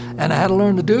backwards, and I had to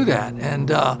learn to do that. And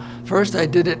first I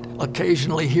did it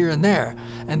occasionally here and there,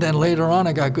 and then later on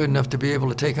I got good enough to be able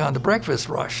to take on the breakfast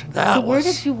rush. So where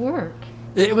did you work?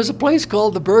 It was a place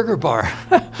called the Burger Bar.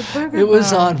 It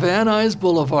was on Van Nuys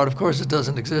Boulevard. Of course, it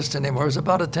doesn't exist anymore. It was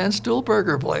about a 10-stool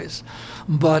burger place.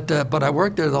 But I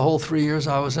worked there the whole 3 years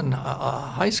I was in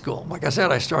high school. Like I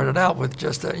said, I started out with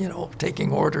just,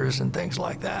 taking orders and things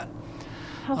like that.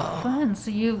 How fun. So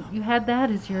you had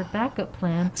that as your backup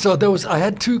plan. So I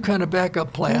had two kind of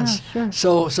backup plans. Yeah,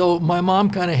 sure. So my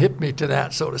mom kind of hipped me to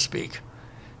that, so to speak.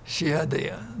 She had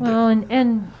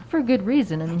and for good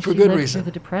reason. I mean, for she good lived reason.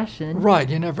 through the Depression. Right,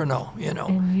 you never know,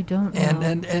 And you don't know.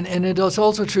 And it is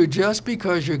also true, just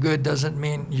because you're good doesn't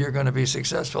mean you're going to be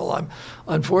successful.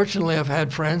 Unfortunately, I've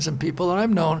had friends and people that I've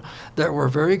known that were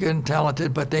very good and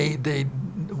talented, but they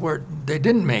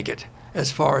didn't make it as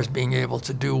far as being able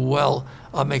to do well,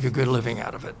 make a good living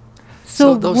out of it.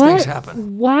 So those things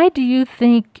happen. Why do you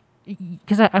think,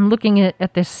 because I'm looking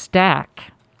at this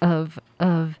stack of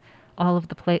all of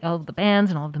the bands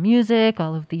and all of the music,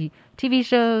 all of the TV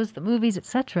shows, the movies,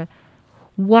 etc.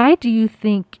 Why do you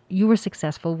think you were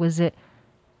successful? Was it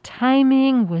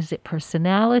timing? Was it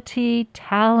personality,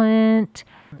 talent?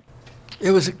 It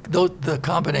was the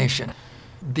combination.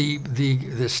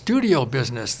 The studio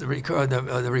business, the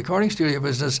recording studio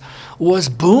business was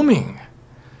booming.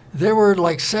 There were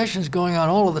like sessions going on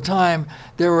all of the time.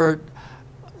 There were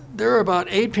about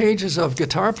 8 pages of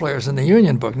guitar players in the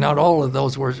union book. Not all of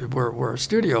those were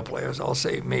studio players. I'll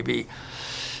say maybe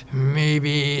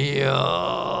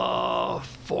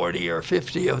 40 or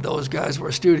 50 of those guys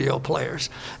were studio players.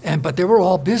 But they were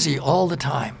all busy all the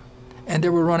time, and they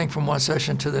were running from one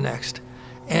session to the next.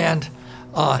 And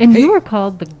you were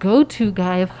called the go-to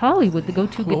guy of Hollywood, the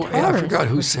go-to guitarist. I forgot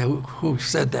who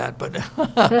said that, but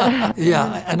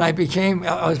yeah. And I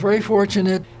was very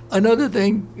fortunate. Another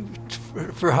thing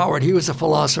for Howard, he was a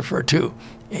philosopher too,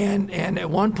 and at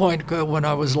one point when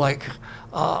I was like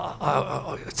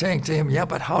saying to him, yeah,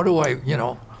 but how do I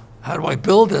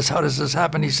build this? How does this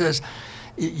happen? He says,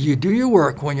 you do your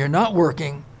work when you're not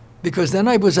working, because then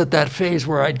I was at that phase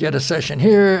where I'd get a session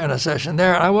here and a session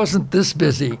there. I wasn't this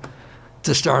busy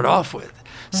to start off with.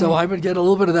 So I would get a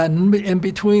little bit of that. In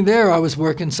between there, I was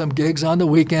working some gigs on the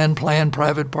weekend, playing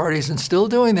private parties, and still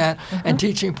doing that, and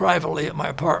teaching privately at my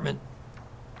apartment,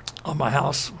 my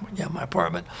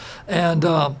apartment, and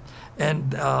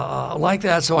like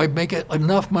that. So I'd make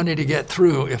enough money to get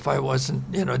through if I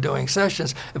wasn't, doing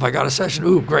sessions. If I got a session,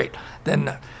 ooh, great.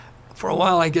 Then for a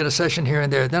while I'd get a session here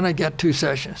and there. Then I'd get 2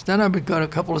 sessions. Then I'd got a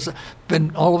couple of.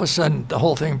 Then all of a sudden the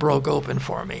whole thing broke open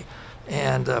for me.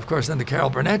 And, of course, then the Carol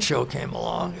Burnett show came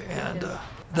along, and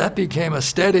that became a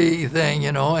steady thing,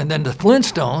 And then the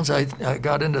Flintstones, I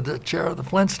got into the chair of the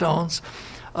Flintstones.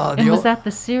 Was that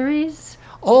the series?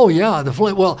 Oh, yeah.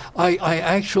 Well, I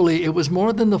actually, it was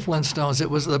more than the Flintstones. It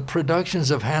was the productions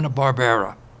of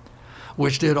Hanna-Barbera,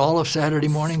 which did all of Saturday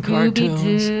morning cartoons.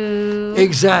 Scooby-Doo.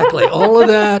 Exactly. All of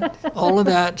that,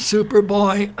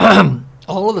 Superboy,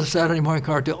 all of the Saturday morning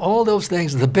cartoons, all those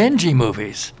things, the Benji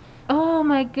movies. Oh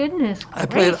my goodness! I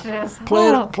played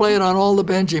on all the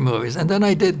Benji movies, and then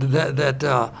I did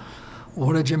that.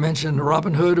 What did you mention?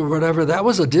 Robin Hood or whatever. That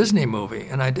was a Disney movie,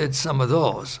 and I did some of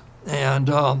those. And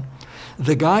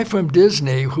the guy from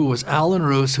Disney, who was Alan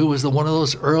Roos, who was one of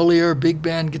those earlier big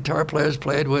band guitar players,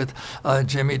 played with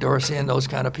Jimmy Dorsey and those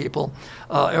kind of people.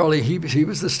 He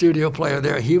was the studio player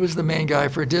there. He was the main guy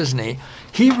for Disney.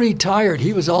 He retired.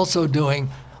 He was also doing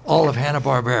all of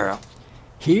Hanna-Barbera.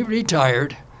 He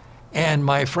retired. And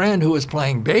my friend who was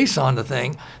playing bass on the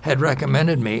thing had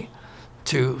recommended me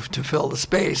to fill the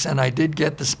space, and I did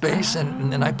get the space,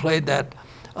 and I played that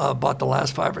about the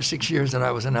last 5 or 6 years that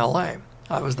I was in L.A.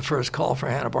 I was the first call for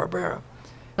Hanna-Barbera.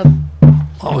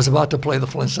 I was about to play the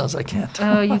Flintstones. I can't.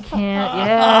 Oh, you can't.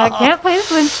 Yeah, I can't play the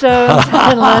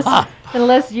Flintstones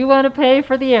unless you want to pay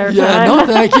for the airtime. Yeah, no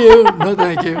thank you. No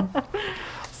thank you.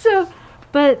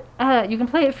 But you can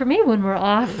play it for me when we're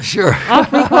off. Sure.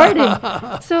 Off recording.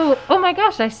 So, oh my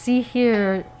gosh, I see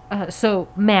here. So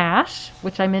MASH,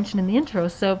 which I mentioned in the intro.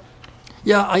 So.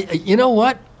 Yeah, you know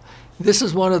what? This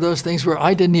is one of those things where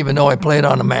I didn't even know I played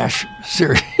on a MASH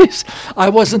series. I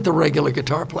wasn't the regular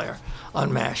guitar player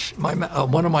on MASH.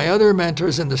 One of my other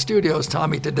mentors in the studio is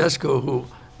Tommy Tedesco, who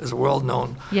is a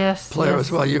world-known player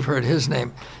as well. You've heard his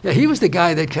name. Yeah, he was the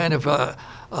guy that kind of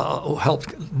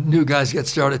helped new guys get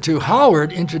started too.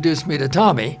 Howard introduced me to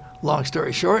Tommy long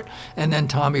story short. And then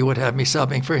Tommy would have me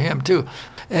subbing for him too.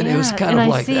 And it was kind and of I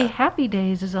like see that. Happy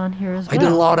Days is on here as well. I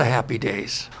did a lot of Happy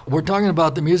Days. We're talking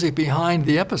about the music behind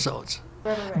the episodes.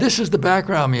 This is the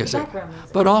background music.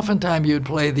 But oftentimes you'd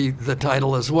play the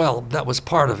title as well. That was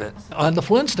part of it. On the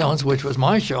Flintstones, which was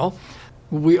my show,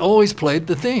 we always played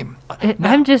the theme.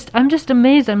 I'm just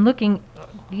amazed. I'm looking.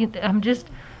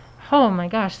 Oh my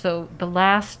gosh! So the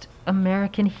last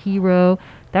American Hero.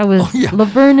 That was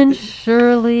Laverne and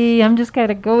Shirley. I'm just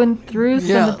kind of going through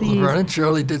some of these. Laverne and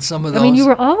Shirley did some of those. I mean, you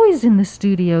were always in the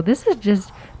studio. This is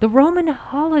just the Roman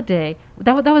Holiday.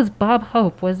 That was Bob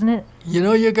Hope, wasn't it? You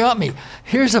know, you got me.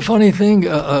 Here's a funny thing,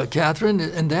 Catherine,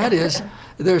 and that is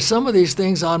there's some of these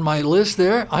things on my list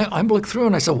there. I'm looking through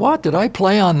and I said, what, did I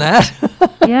play on that?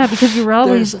 Yeah, because you were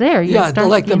always there.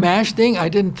 Like the MASH thing. I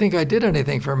didn't think I did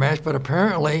anything for MASH, but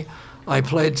apparently I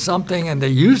played something and they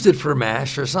used it for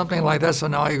MASH or something like that. So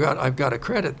now I've got a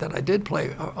credit that I did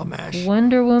play a MASH.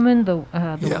 Wonder Woman, the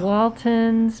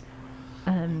Waltons.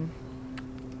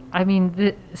 I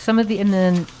mean, some of the, and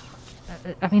then,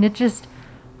 I mean, it just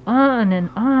on and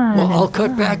on. Well, I'll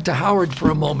cut back to Howard for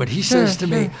a moment. He says to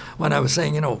me when I was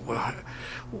saying, you know,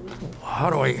 how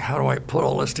do I put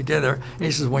all this together? And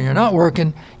he says, when you're not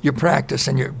working, you practice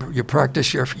and you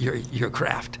practice your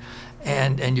craft,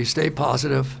 and you stay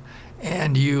positive,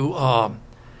 and you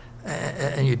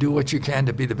do what you can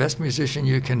to be the best musician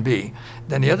you can be.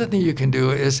 Then the other thing you can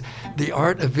do is the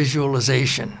art of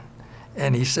visualization.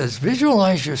 And he says,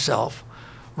 visualize yourself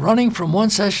running from one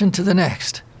session to the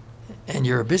next. And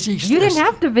you're a busy... You didn't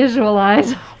have to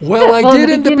visualize. Well, I did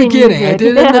in the beginning. I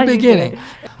did in the beginning.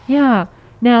 Yeah.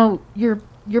 Now, your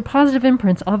positive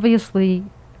imprints, obviously,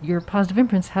 your positive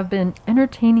imprints have been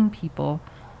entertaining people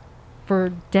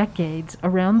for decades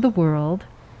around the world.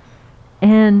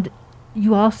 And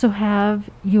you also have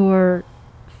your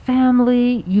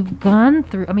family. You've gone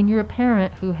through... I mean, you're a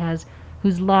parent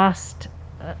who's lost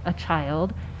a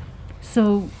child.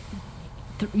 So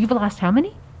you've lost how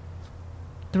many?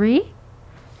 3?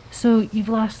 So you've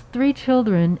lost 3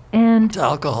 children and... To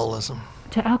alcoholism.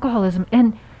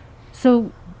 And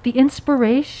so the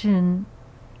inspiration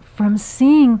from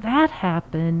seeing that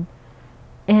happen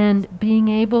and being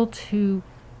able to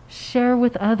share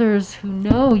with others who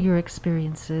know your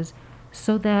experiences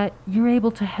so that you're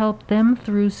able to help them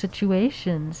through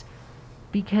situations,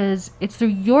 because it's through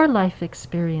your life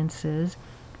experiences,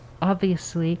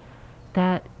 obviously,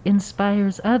 that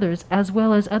inspires others, as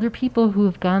well as other people who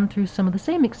have gone through some of the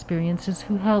same experiences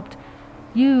who helped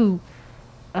you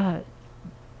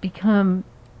become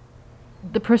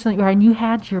the person that you are. And you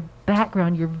had your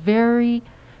background, your very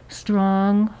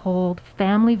stronghold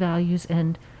family values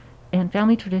and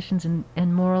family traditions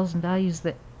and morals and values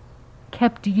that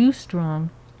kept you strong.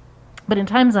 But in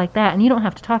times like that, and you don't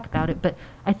have to talk about it, but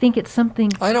I think it's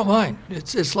something... I don't mind.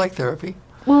 It's like therapy.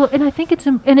 Well, and I think it's...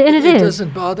 And it is. It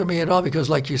doesn't bother me at all because,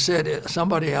 like you said,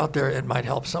 somebody out there, it might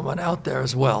help someone out there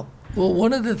as well. Well,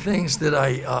 one of the things that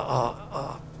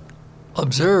I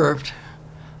observed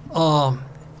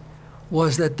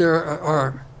was that there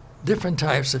are different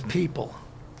types of people.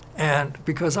 And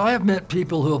because I have met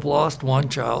people who have lost one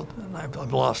child, and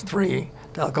I've lost 3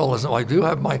 to alcoholism. I do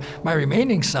have my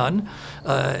remaining son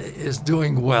is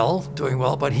doing well,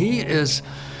 but he is...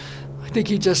 I think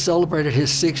he just celebrated his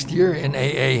 6th year in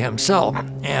AA himself.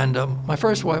 And my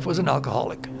first wife was an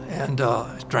alcoholic and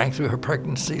drank through her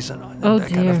pregnancies and that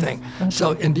kind of thing. Okay.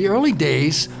 So in the early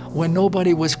days, when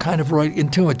nobody was kind of right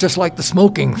into it, just like the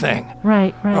smoking thing.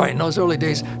 Right. In those early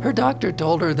days, her doctor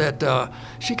told her that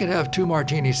she could have 2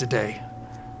 martinis a day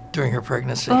during her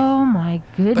pregnancy. Oh, my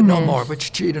goodness. But no more, but she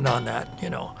cheated on that,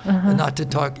 And not to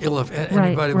talk ill of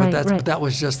anybody, but that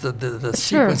was just the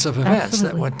sequence of events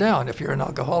that went down. If you're an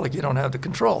alcoholic, you don't have the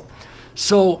control.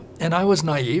 So, and I was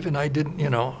naive, and I didn't,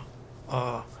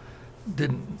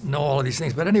 didn't know all of these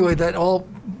things. But anyway, that all,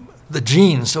 the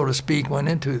genes, so to speak, went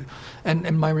into,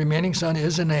 and my remaining son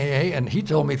is in AA, and he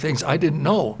told me things I didn't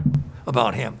know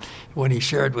about him when he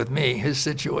shared with me his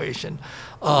situation.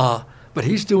 But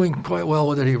he's doing quite well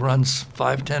with it. He runs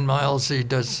 5-10 miles. He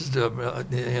does,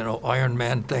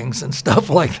 Ironman things and stuff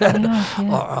like that.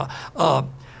 But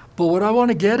what I want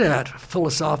to get at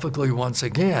philosophically once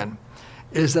again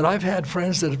is that I've had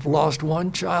friends that have lost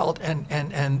one child and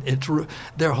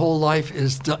their whole life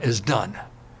is done.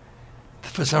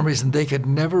 For some reason, they could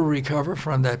never recover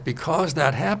from that because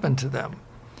that happened to them.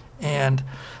 And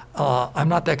I'm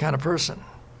not that kind of person.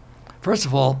 First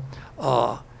of all,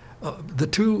 the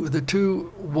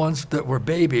two ones that were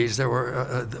babies that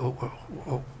were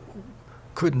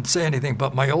couldn't say anything,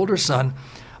 but my older son,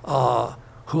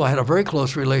 who I had a very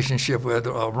close relationship with,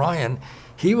 Ryan,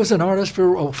 he was an artist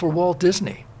for Walt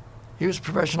Disney, He was a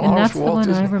professional And artist that's for the Walt one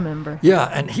Disney. I remember. Yeah,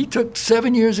 and he took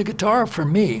 7 years of guitar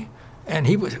from me, and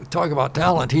he would talk about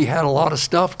talent. He had a lot of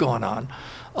stuff going on.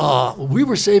 We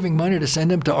were saving money to send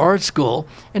him to art school,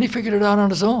 and he figured it out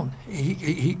on his own.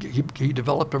 He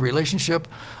developed a relationship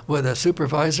with a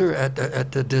supervisor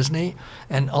at Disney,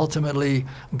 and ultimately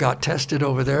got tested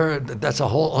over there. That's a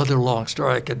whole other long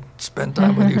story. I could spend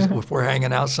time with you if we're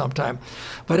hanging out sometime.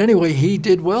 But anyway, he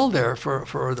did well there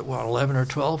for 11 or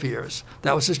 12 years.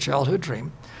 That was his childhood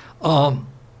dream.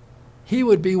 He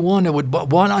would be one that would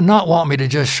not want me to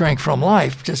just shrink from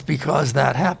life just because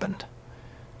that happened.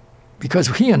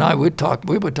 Because he and I would talk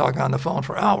on the phone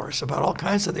for hours about all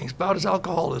kinds of things, about his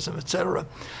alcoholism, etc.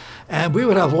 And we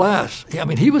would have laughs. I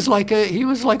mean, he was like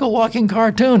a walking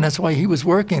cartoon. That's why he was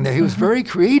working there. He was very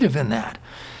creative in that.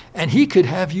 And he could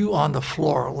have you on the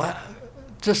floor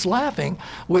just laughing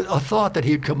with a thought that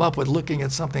he'd come up with looking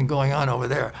at something going on over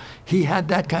there. He had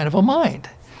that kind of a mind.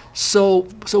 So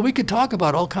we could talk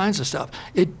about all kinds of stuff.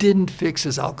 It didn't fix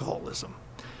his alcoholism.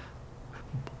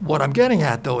 What I'm getting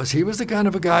at, though, is he was the kind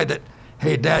of a guy that,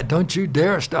 hey, Dad, don't you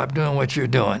dare stop doing what you're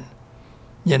doing,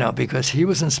 because he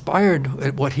was inspired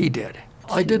at what he did.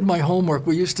 I did my homework.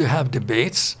 We used to have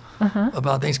debates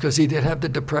about things because he did have the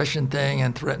depression thing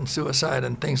and threatened suicide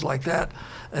and things like that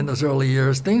in those early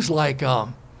years. Things like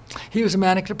he was a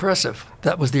manic depressive.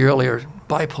 That was the earlier,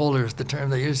 bipolar is the term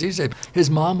they used these days.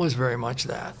 His mom was very much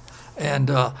that.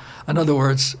 And in other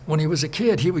words, when he was a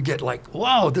kid, he would get like,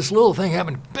 wow, this little thing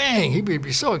happened, bang, he'd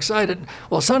be so excited.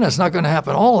 Well, son, that's not going to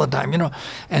happen all the time,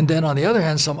 And then on the other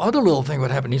hand, some other little thing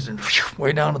would happen. He's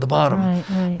way down at the bottom.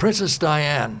 Right. Princess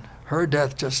Diane, her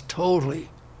death just totally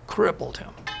crippled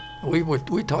him.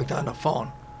 We talked on the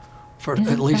phone for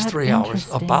at least 3 hours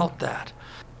about that.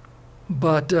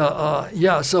 But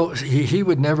so he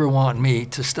would never want me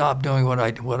to stop doing what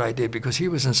I did because he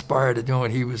was inspired to do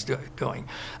what he was doing.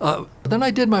 Then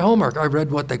I did my homework. I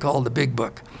read what they call the Big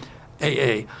Book,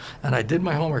 AA, and I did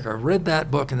my homework. I read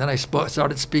that book, and then I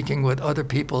started speaking with other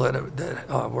people that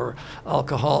were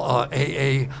alcohol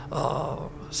AA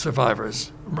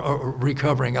survivors,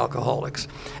 recovering alcoholics,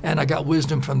 and I got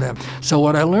wisdom from them. So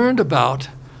what I learned about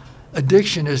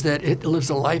addiction is that it lives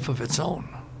a life of its own.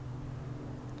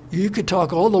 You could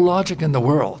talk all the logic in the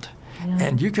world,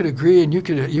 and you could agree, and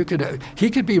he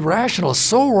could be rational,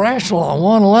 so rational on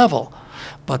one level,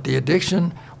 but the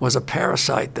addiction was a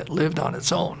parasite that lived on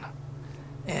its own.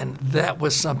 And that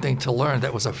was something to learn.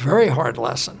 That was a very hard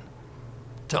lesson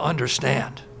to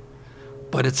understand.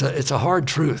 But it's a hard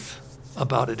truth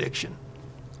about addiction.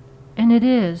 And it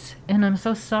is. And I'm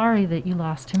so sorry that you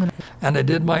lost him. And I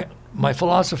did my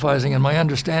philosophizing and my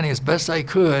understanding as best I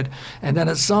could. And then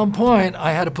at some point,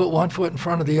 I had to put one foot in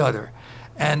front of the other.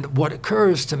 And what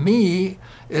occurs to me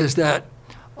is that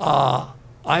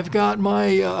I've got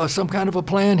my some kind of a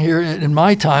plan here in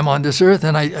my time on this earth,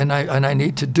 and I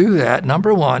need to do that,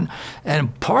 number one.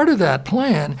 And part of that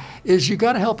plan is you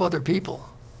got to help other people.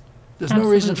 There's no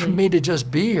reason for me to just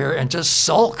be here and just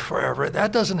sulk forever.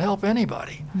 That doesn't help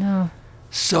anybody. No.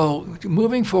 So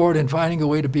moving forward and finding a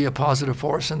way to be a positive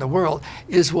force in the world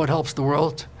is what helps the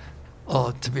world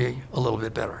to be a little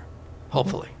bit better,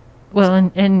 hopefully.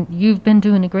 Well, and you've been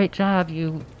doing a great job.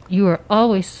 You are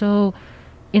always so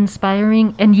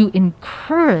inspiring, and you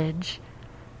encourage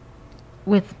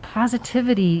with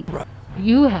positivity. Right.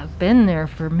 You have been there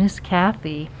for Miss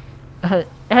Kathy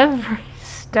every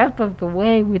step of the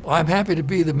way. Well, I'm happy to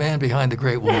be the man behind the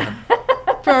great woman.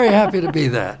 Very happy to be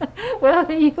that. Well,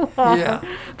 you are. Yeah.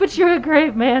 But you're a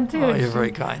great man, too. Oh, you're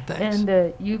very kind. Thanks.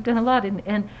 And you've done a lot.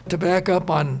 And to back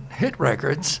up on hit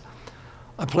records,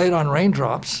 I played on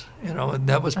Raindrops, and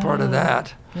that was part of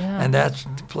that. Yeah. And that's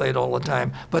played all the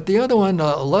time. But the other one,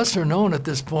 lesser known at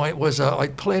this point, was I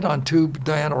played on 2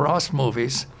 Diana Ross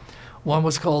movies. One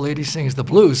was called Lady Sings the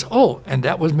Blues. Oh, and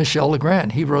that was Michel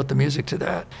Legrand. He wrote the music to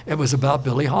that. It was about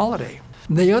Billie Holiday.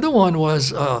 The other one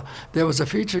was, there was a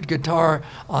featured guitar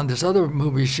on this other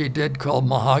movie she did called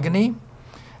Mahogany.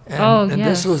 And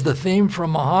this was the theme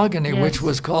from Mahogany, which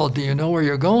was called Do You Know Where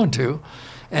You're Going To?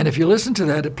 And if you listen to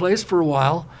that, it plays for a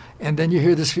while, and then you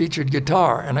hear this featured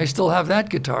guitar. And I still have that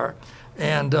guitar.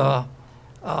 And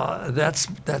that's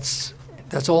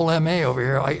all MA over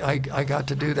here. I got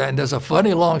to do that. And there's a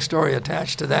funny long story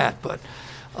attached to that. But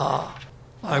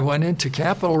I went into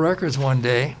Capitol Records one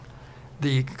day.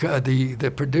 The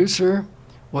producer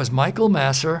was Michael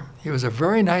Masser. He was a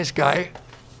very nice guy,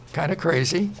 kind of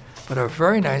crazy, but a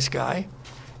very nice guy.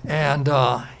 And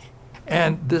the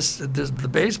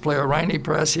bass player, Riney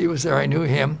Press, he was there. I knew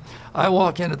him. I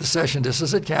walk into the session. This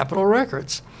is at Capitol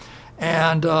Records,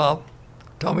 and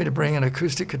told me to bring an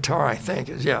acoustic guitar. I think,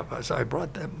 so I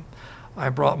brought them. I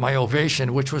brought my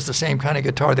Ovation, which was the same kind of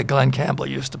guitar that Glenn Campbell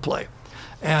used to play.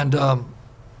 And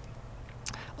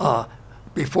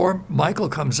before Michael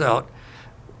comes out,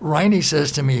 Riney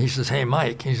says to me, he says, "Hey,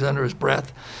 Mike," he's under his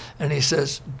breath, and he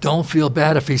says, "Don't feel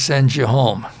bad if he sends you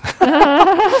home."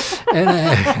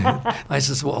 And I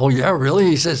says, "Well, oh yeah, really?"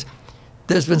 He says,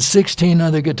 "There's been 16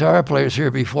 other guitar players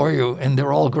here before you, and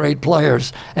they're all great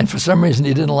players, and for some reason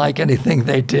he didn't like anything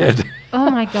they did." Oh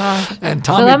my gosh! And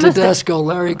Tommy Tedesco,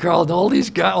 Larry Carlton, all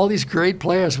these guys, all these great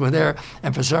players were there,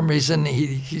 and for some reason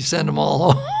he sent them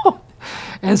all home.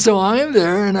 And so I'm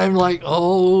there, and I'm like,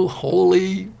 "Oh,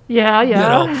 holy."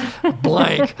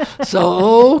 Blank.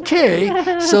 So,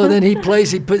 okay. So then he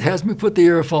plays, has me put the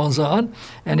earphones on,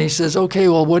 and he says, "Okay,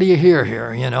 well, what do you hear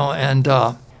here?" And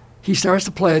he starts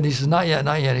to play, and he says, "Not yet,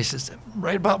 not yet." He says,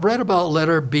 right about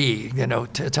letter B,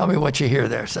 tell me what you hear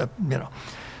there. So,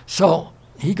 So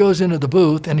he goes into the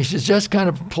booth, and he says, "Just kind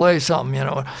of play something,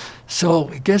 So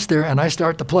he gets there, and I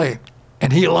start to play,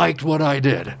 and he liked what I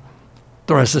did.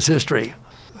 The rest is history.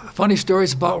 Funny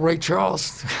stories about Ray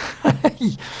Charles.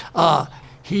 I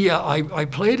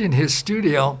played in his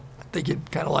studio. I think you'd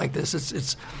kind of like this.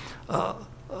 It's a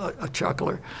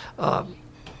chuckler. A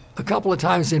couple of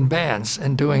times in bands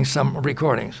and doing some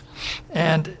recordings,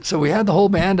 and so we had the whole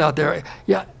band out there.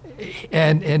 Yeah,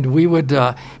 and we would.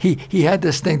 He had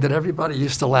this thing that everybody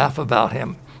used to laugh about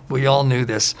him. We all knew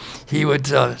this. He would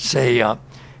say,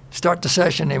 start the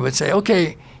session. He would say,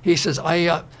 "Okay." He says,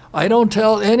 I don't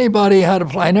tell anybody how to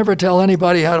play. I never tell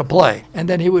anybody how to play." And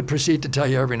then he would proceed to tell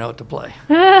you every note to play.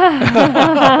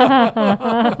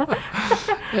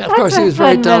 Yeah, of course, he was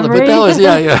very talented, but that was,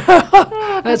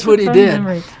 that's what he did.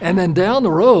 Memory. And then down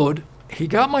the road, he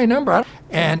got my number.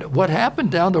 And what happened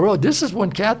down the road, this is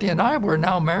when Kathy and I were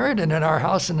now married and in our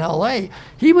house in L.A.,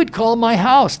 he would call my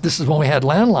house. This is when we had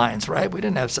landlines, right? We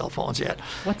didn't have cell phones yet.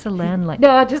 What's a landline?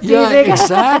 No, just teasing.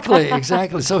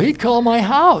 Exactly. So he'd call my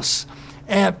house.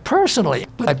 And personally,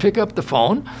 I pick up the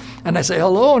phone and I say,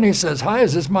 "Hello," and he says, "Hi,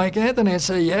 is this Mike Anthony?" I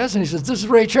say, "Yes," and he says, "This is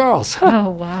Ray Charles."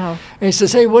 Oh, wow. And he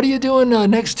says, "Hey, what are you doing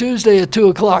next Tuesday at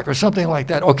 2:00 or something like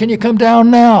that? Or can you come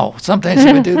down now?" Sometimes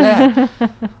he would do that.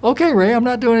 "Okay, Ray, I'm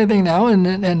not doing anything now." And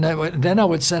then I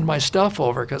would send my stuff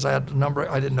over because I had a number.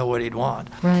 I didn't know what he'd want.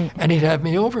 Right. And he'd have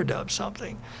me overdub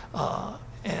something. I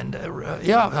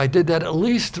did that at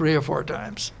least 3 or 4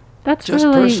 times. That's just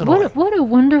really, personally. what a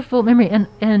wonderful memory.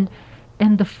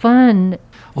 And the fun.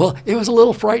 Well, it was a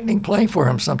little frightening playing for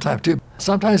him sometimes, too.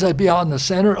 Sometimes I'd be out in the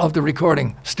center of the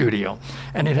recording studio,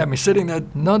 and he'd have me sitting there,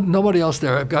 nobody else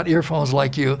there. I've got earphones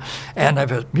like you, and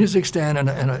I've a music stand and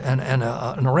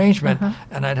an arrangement,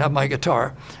 and I'd have my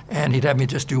guitar, and he'd have me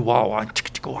just do wah-wah. He'd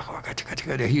just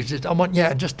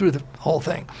do the whole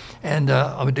thing, and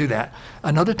I would do that.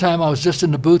 Another time I was just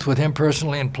in the booth with him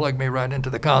personally and plugged me right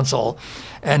into the console,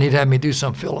 and he'd have me do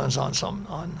some fill-ins on some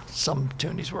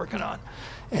tune he's working on.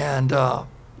 And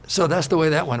so that's the way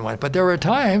that one went. But there were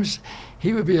times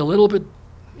he would be a little bit,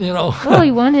 Oh,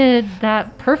 he wanted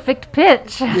that perfect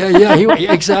pitch.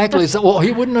 Exactly. So,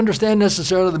 he wouldn't understand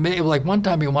necessarily like one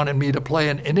time he wanted me to play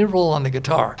an interval on the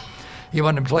guitar. He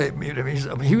wanted to play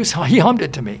it. He hummed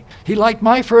it to me. He liked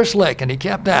my first lick, and he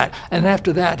kept that. And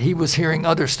after that, he was hearing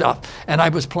other stuff, and I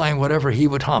was playing whatever he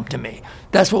would hum to me.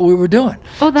 That's what we were doing.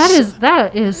 Oh, that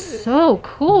is so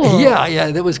cool.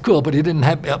 Yeah, that was cool. But he didn't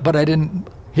have. But I didn't.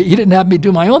 He didn't have me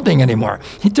do my own thing anymore.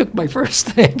 He took my first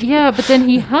thing. Yeah, but then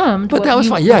he hummed. But that was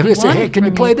fine. Yeah, he would say, "Hey, can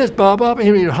you play this, Bob?" And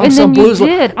he would hum and some blues. And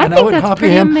then you did. And I think that's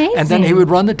pretty amazing. And then he would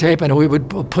run the tape, and we would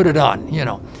put it on,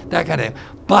 that kind of thing.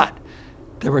 But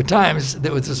there were times,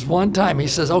 there was this one time he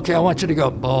says, "Okay, I want you to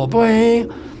go, boy."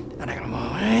 And I go,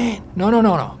 "Boy."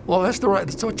 No. Well, that's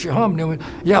what you hummed.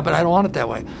 Yeah, but I don't want it that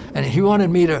way. And he wanted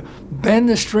me to bend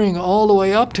the string all the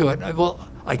way up to it. Well,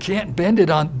 I can't bend it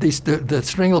on the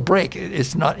string will break.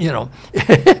 It's not,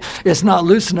 it's not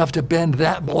loose enough to bend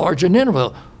that large an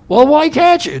interval. Well, why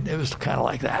can't you? It was kind of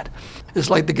like that.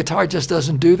 It's like the guitar just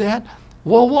doesn't do that.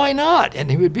 Well, why not? And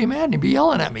he would be mad and he'd be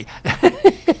yelling at me.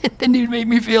 Then he'd make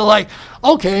me feel like,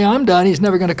 okay, I'm done. He's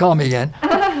never going to call me again.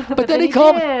 But then he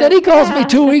calls me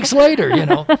 2 weeks later,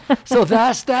 So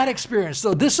that's that experience.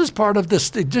 So this is part of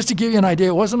this. Just to give you an idea,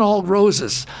 it wasn't all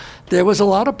roses. There was a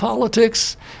lot of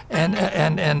politics and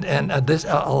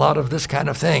a lot of this kind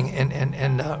of thing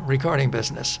in recording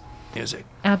business music.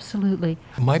 Absolutely.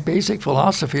 My basic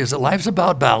philosophy is that life's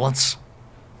about balance.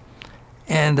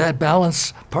 And that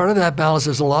balance, part of that balance,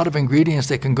 there's a lot of ingredients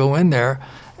that can go in there.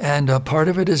 And part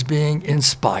of it is being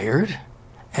inspired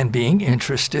and being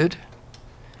interested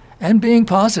and being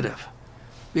positive.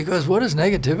 Because what does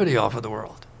negativity offer the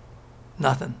world?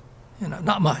 Nothing.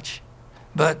 Not much.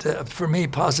 But for me,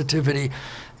 positivity,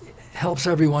 helps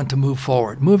everyone to move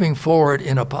forward. Moving forward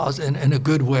in a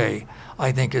good way,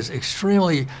 I think, is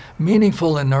extremely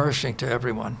meaningful and nourishing to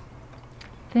everyone.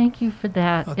 Thank you for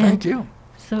that. Thank you.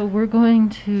 So we're going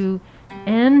to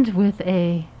end with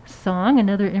a song,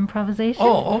 another improvisation.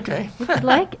 Oh, okay. If you'd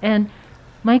like. And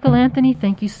Michael Anthony,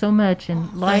 thank you so much.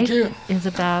 And life you. is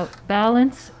about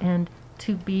balance and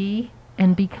to be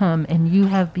and become. And you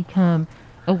have become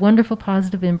a wonderful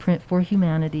positive imprint for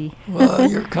humanity. Well,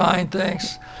 you're kind,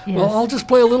 thanks. Yes. Well, I'll just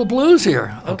play a little blues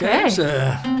here. Okay.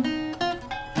 So,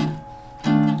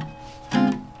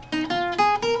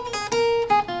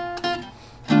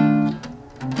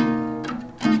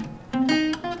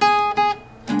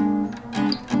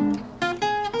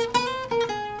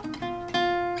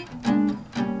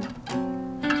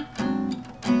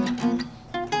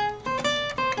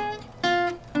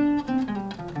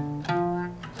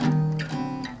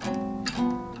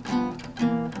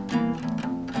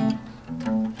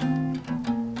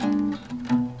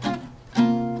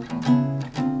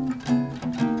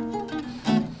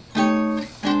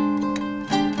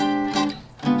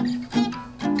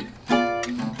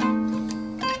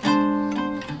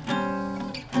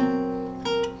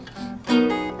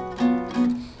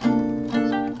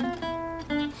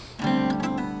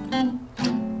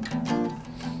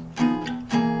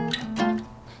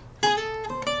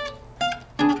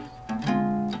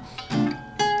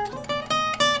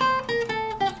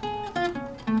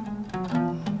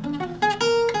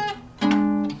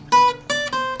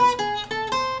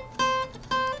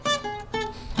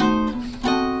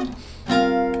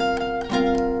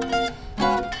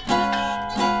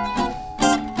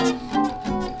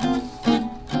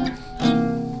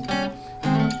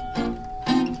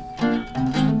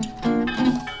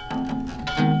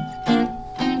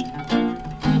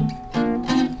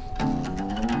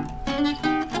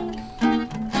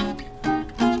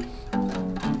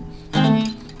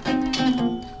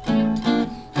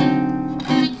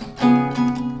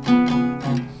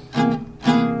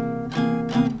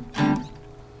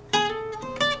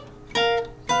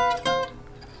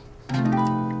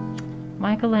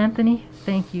 Michael Anthony,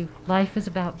 thank you. Life is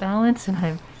about balance, and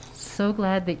I'm so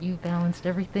glad that you balanced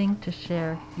everything to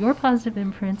share your positive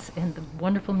imprints and the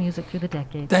wonderful music through the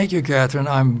decades. thank you, Catherine.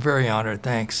 I'm very honored.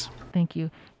 Thanks. Thank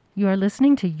you. You are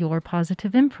listening to Your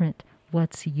Positive Imprint.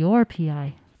 What's your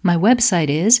PI? My website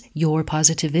is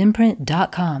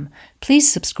yourpositiveimprint.com.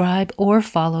 Please subscribe or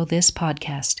follow this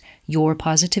podcast. Your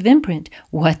Positive Imprint.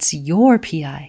 What's your PI?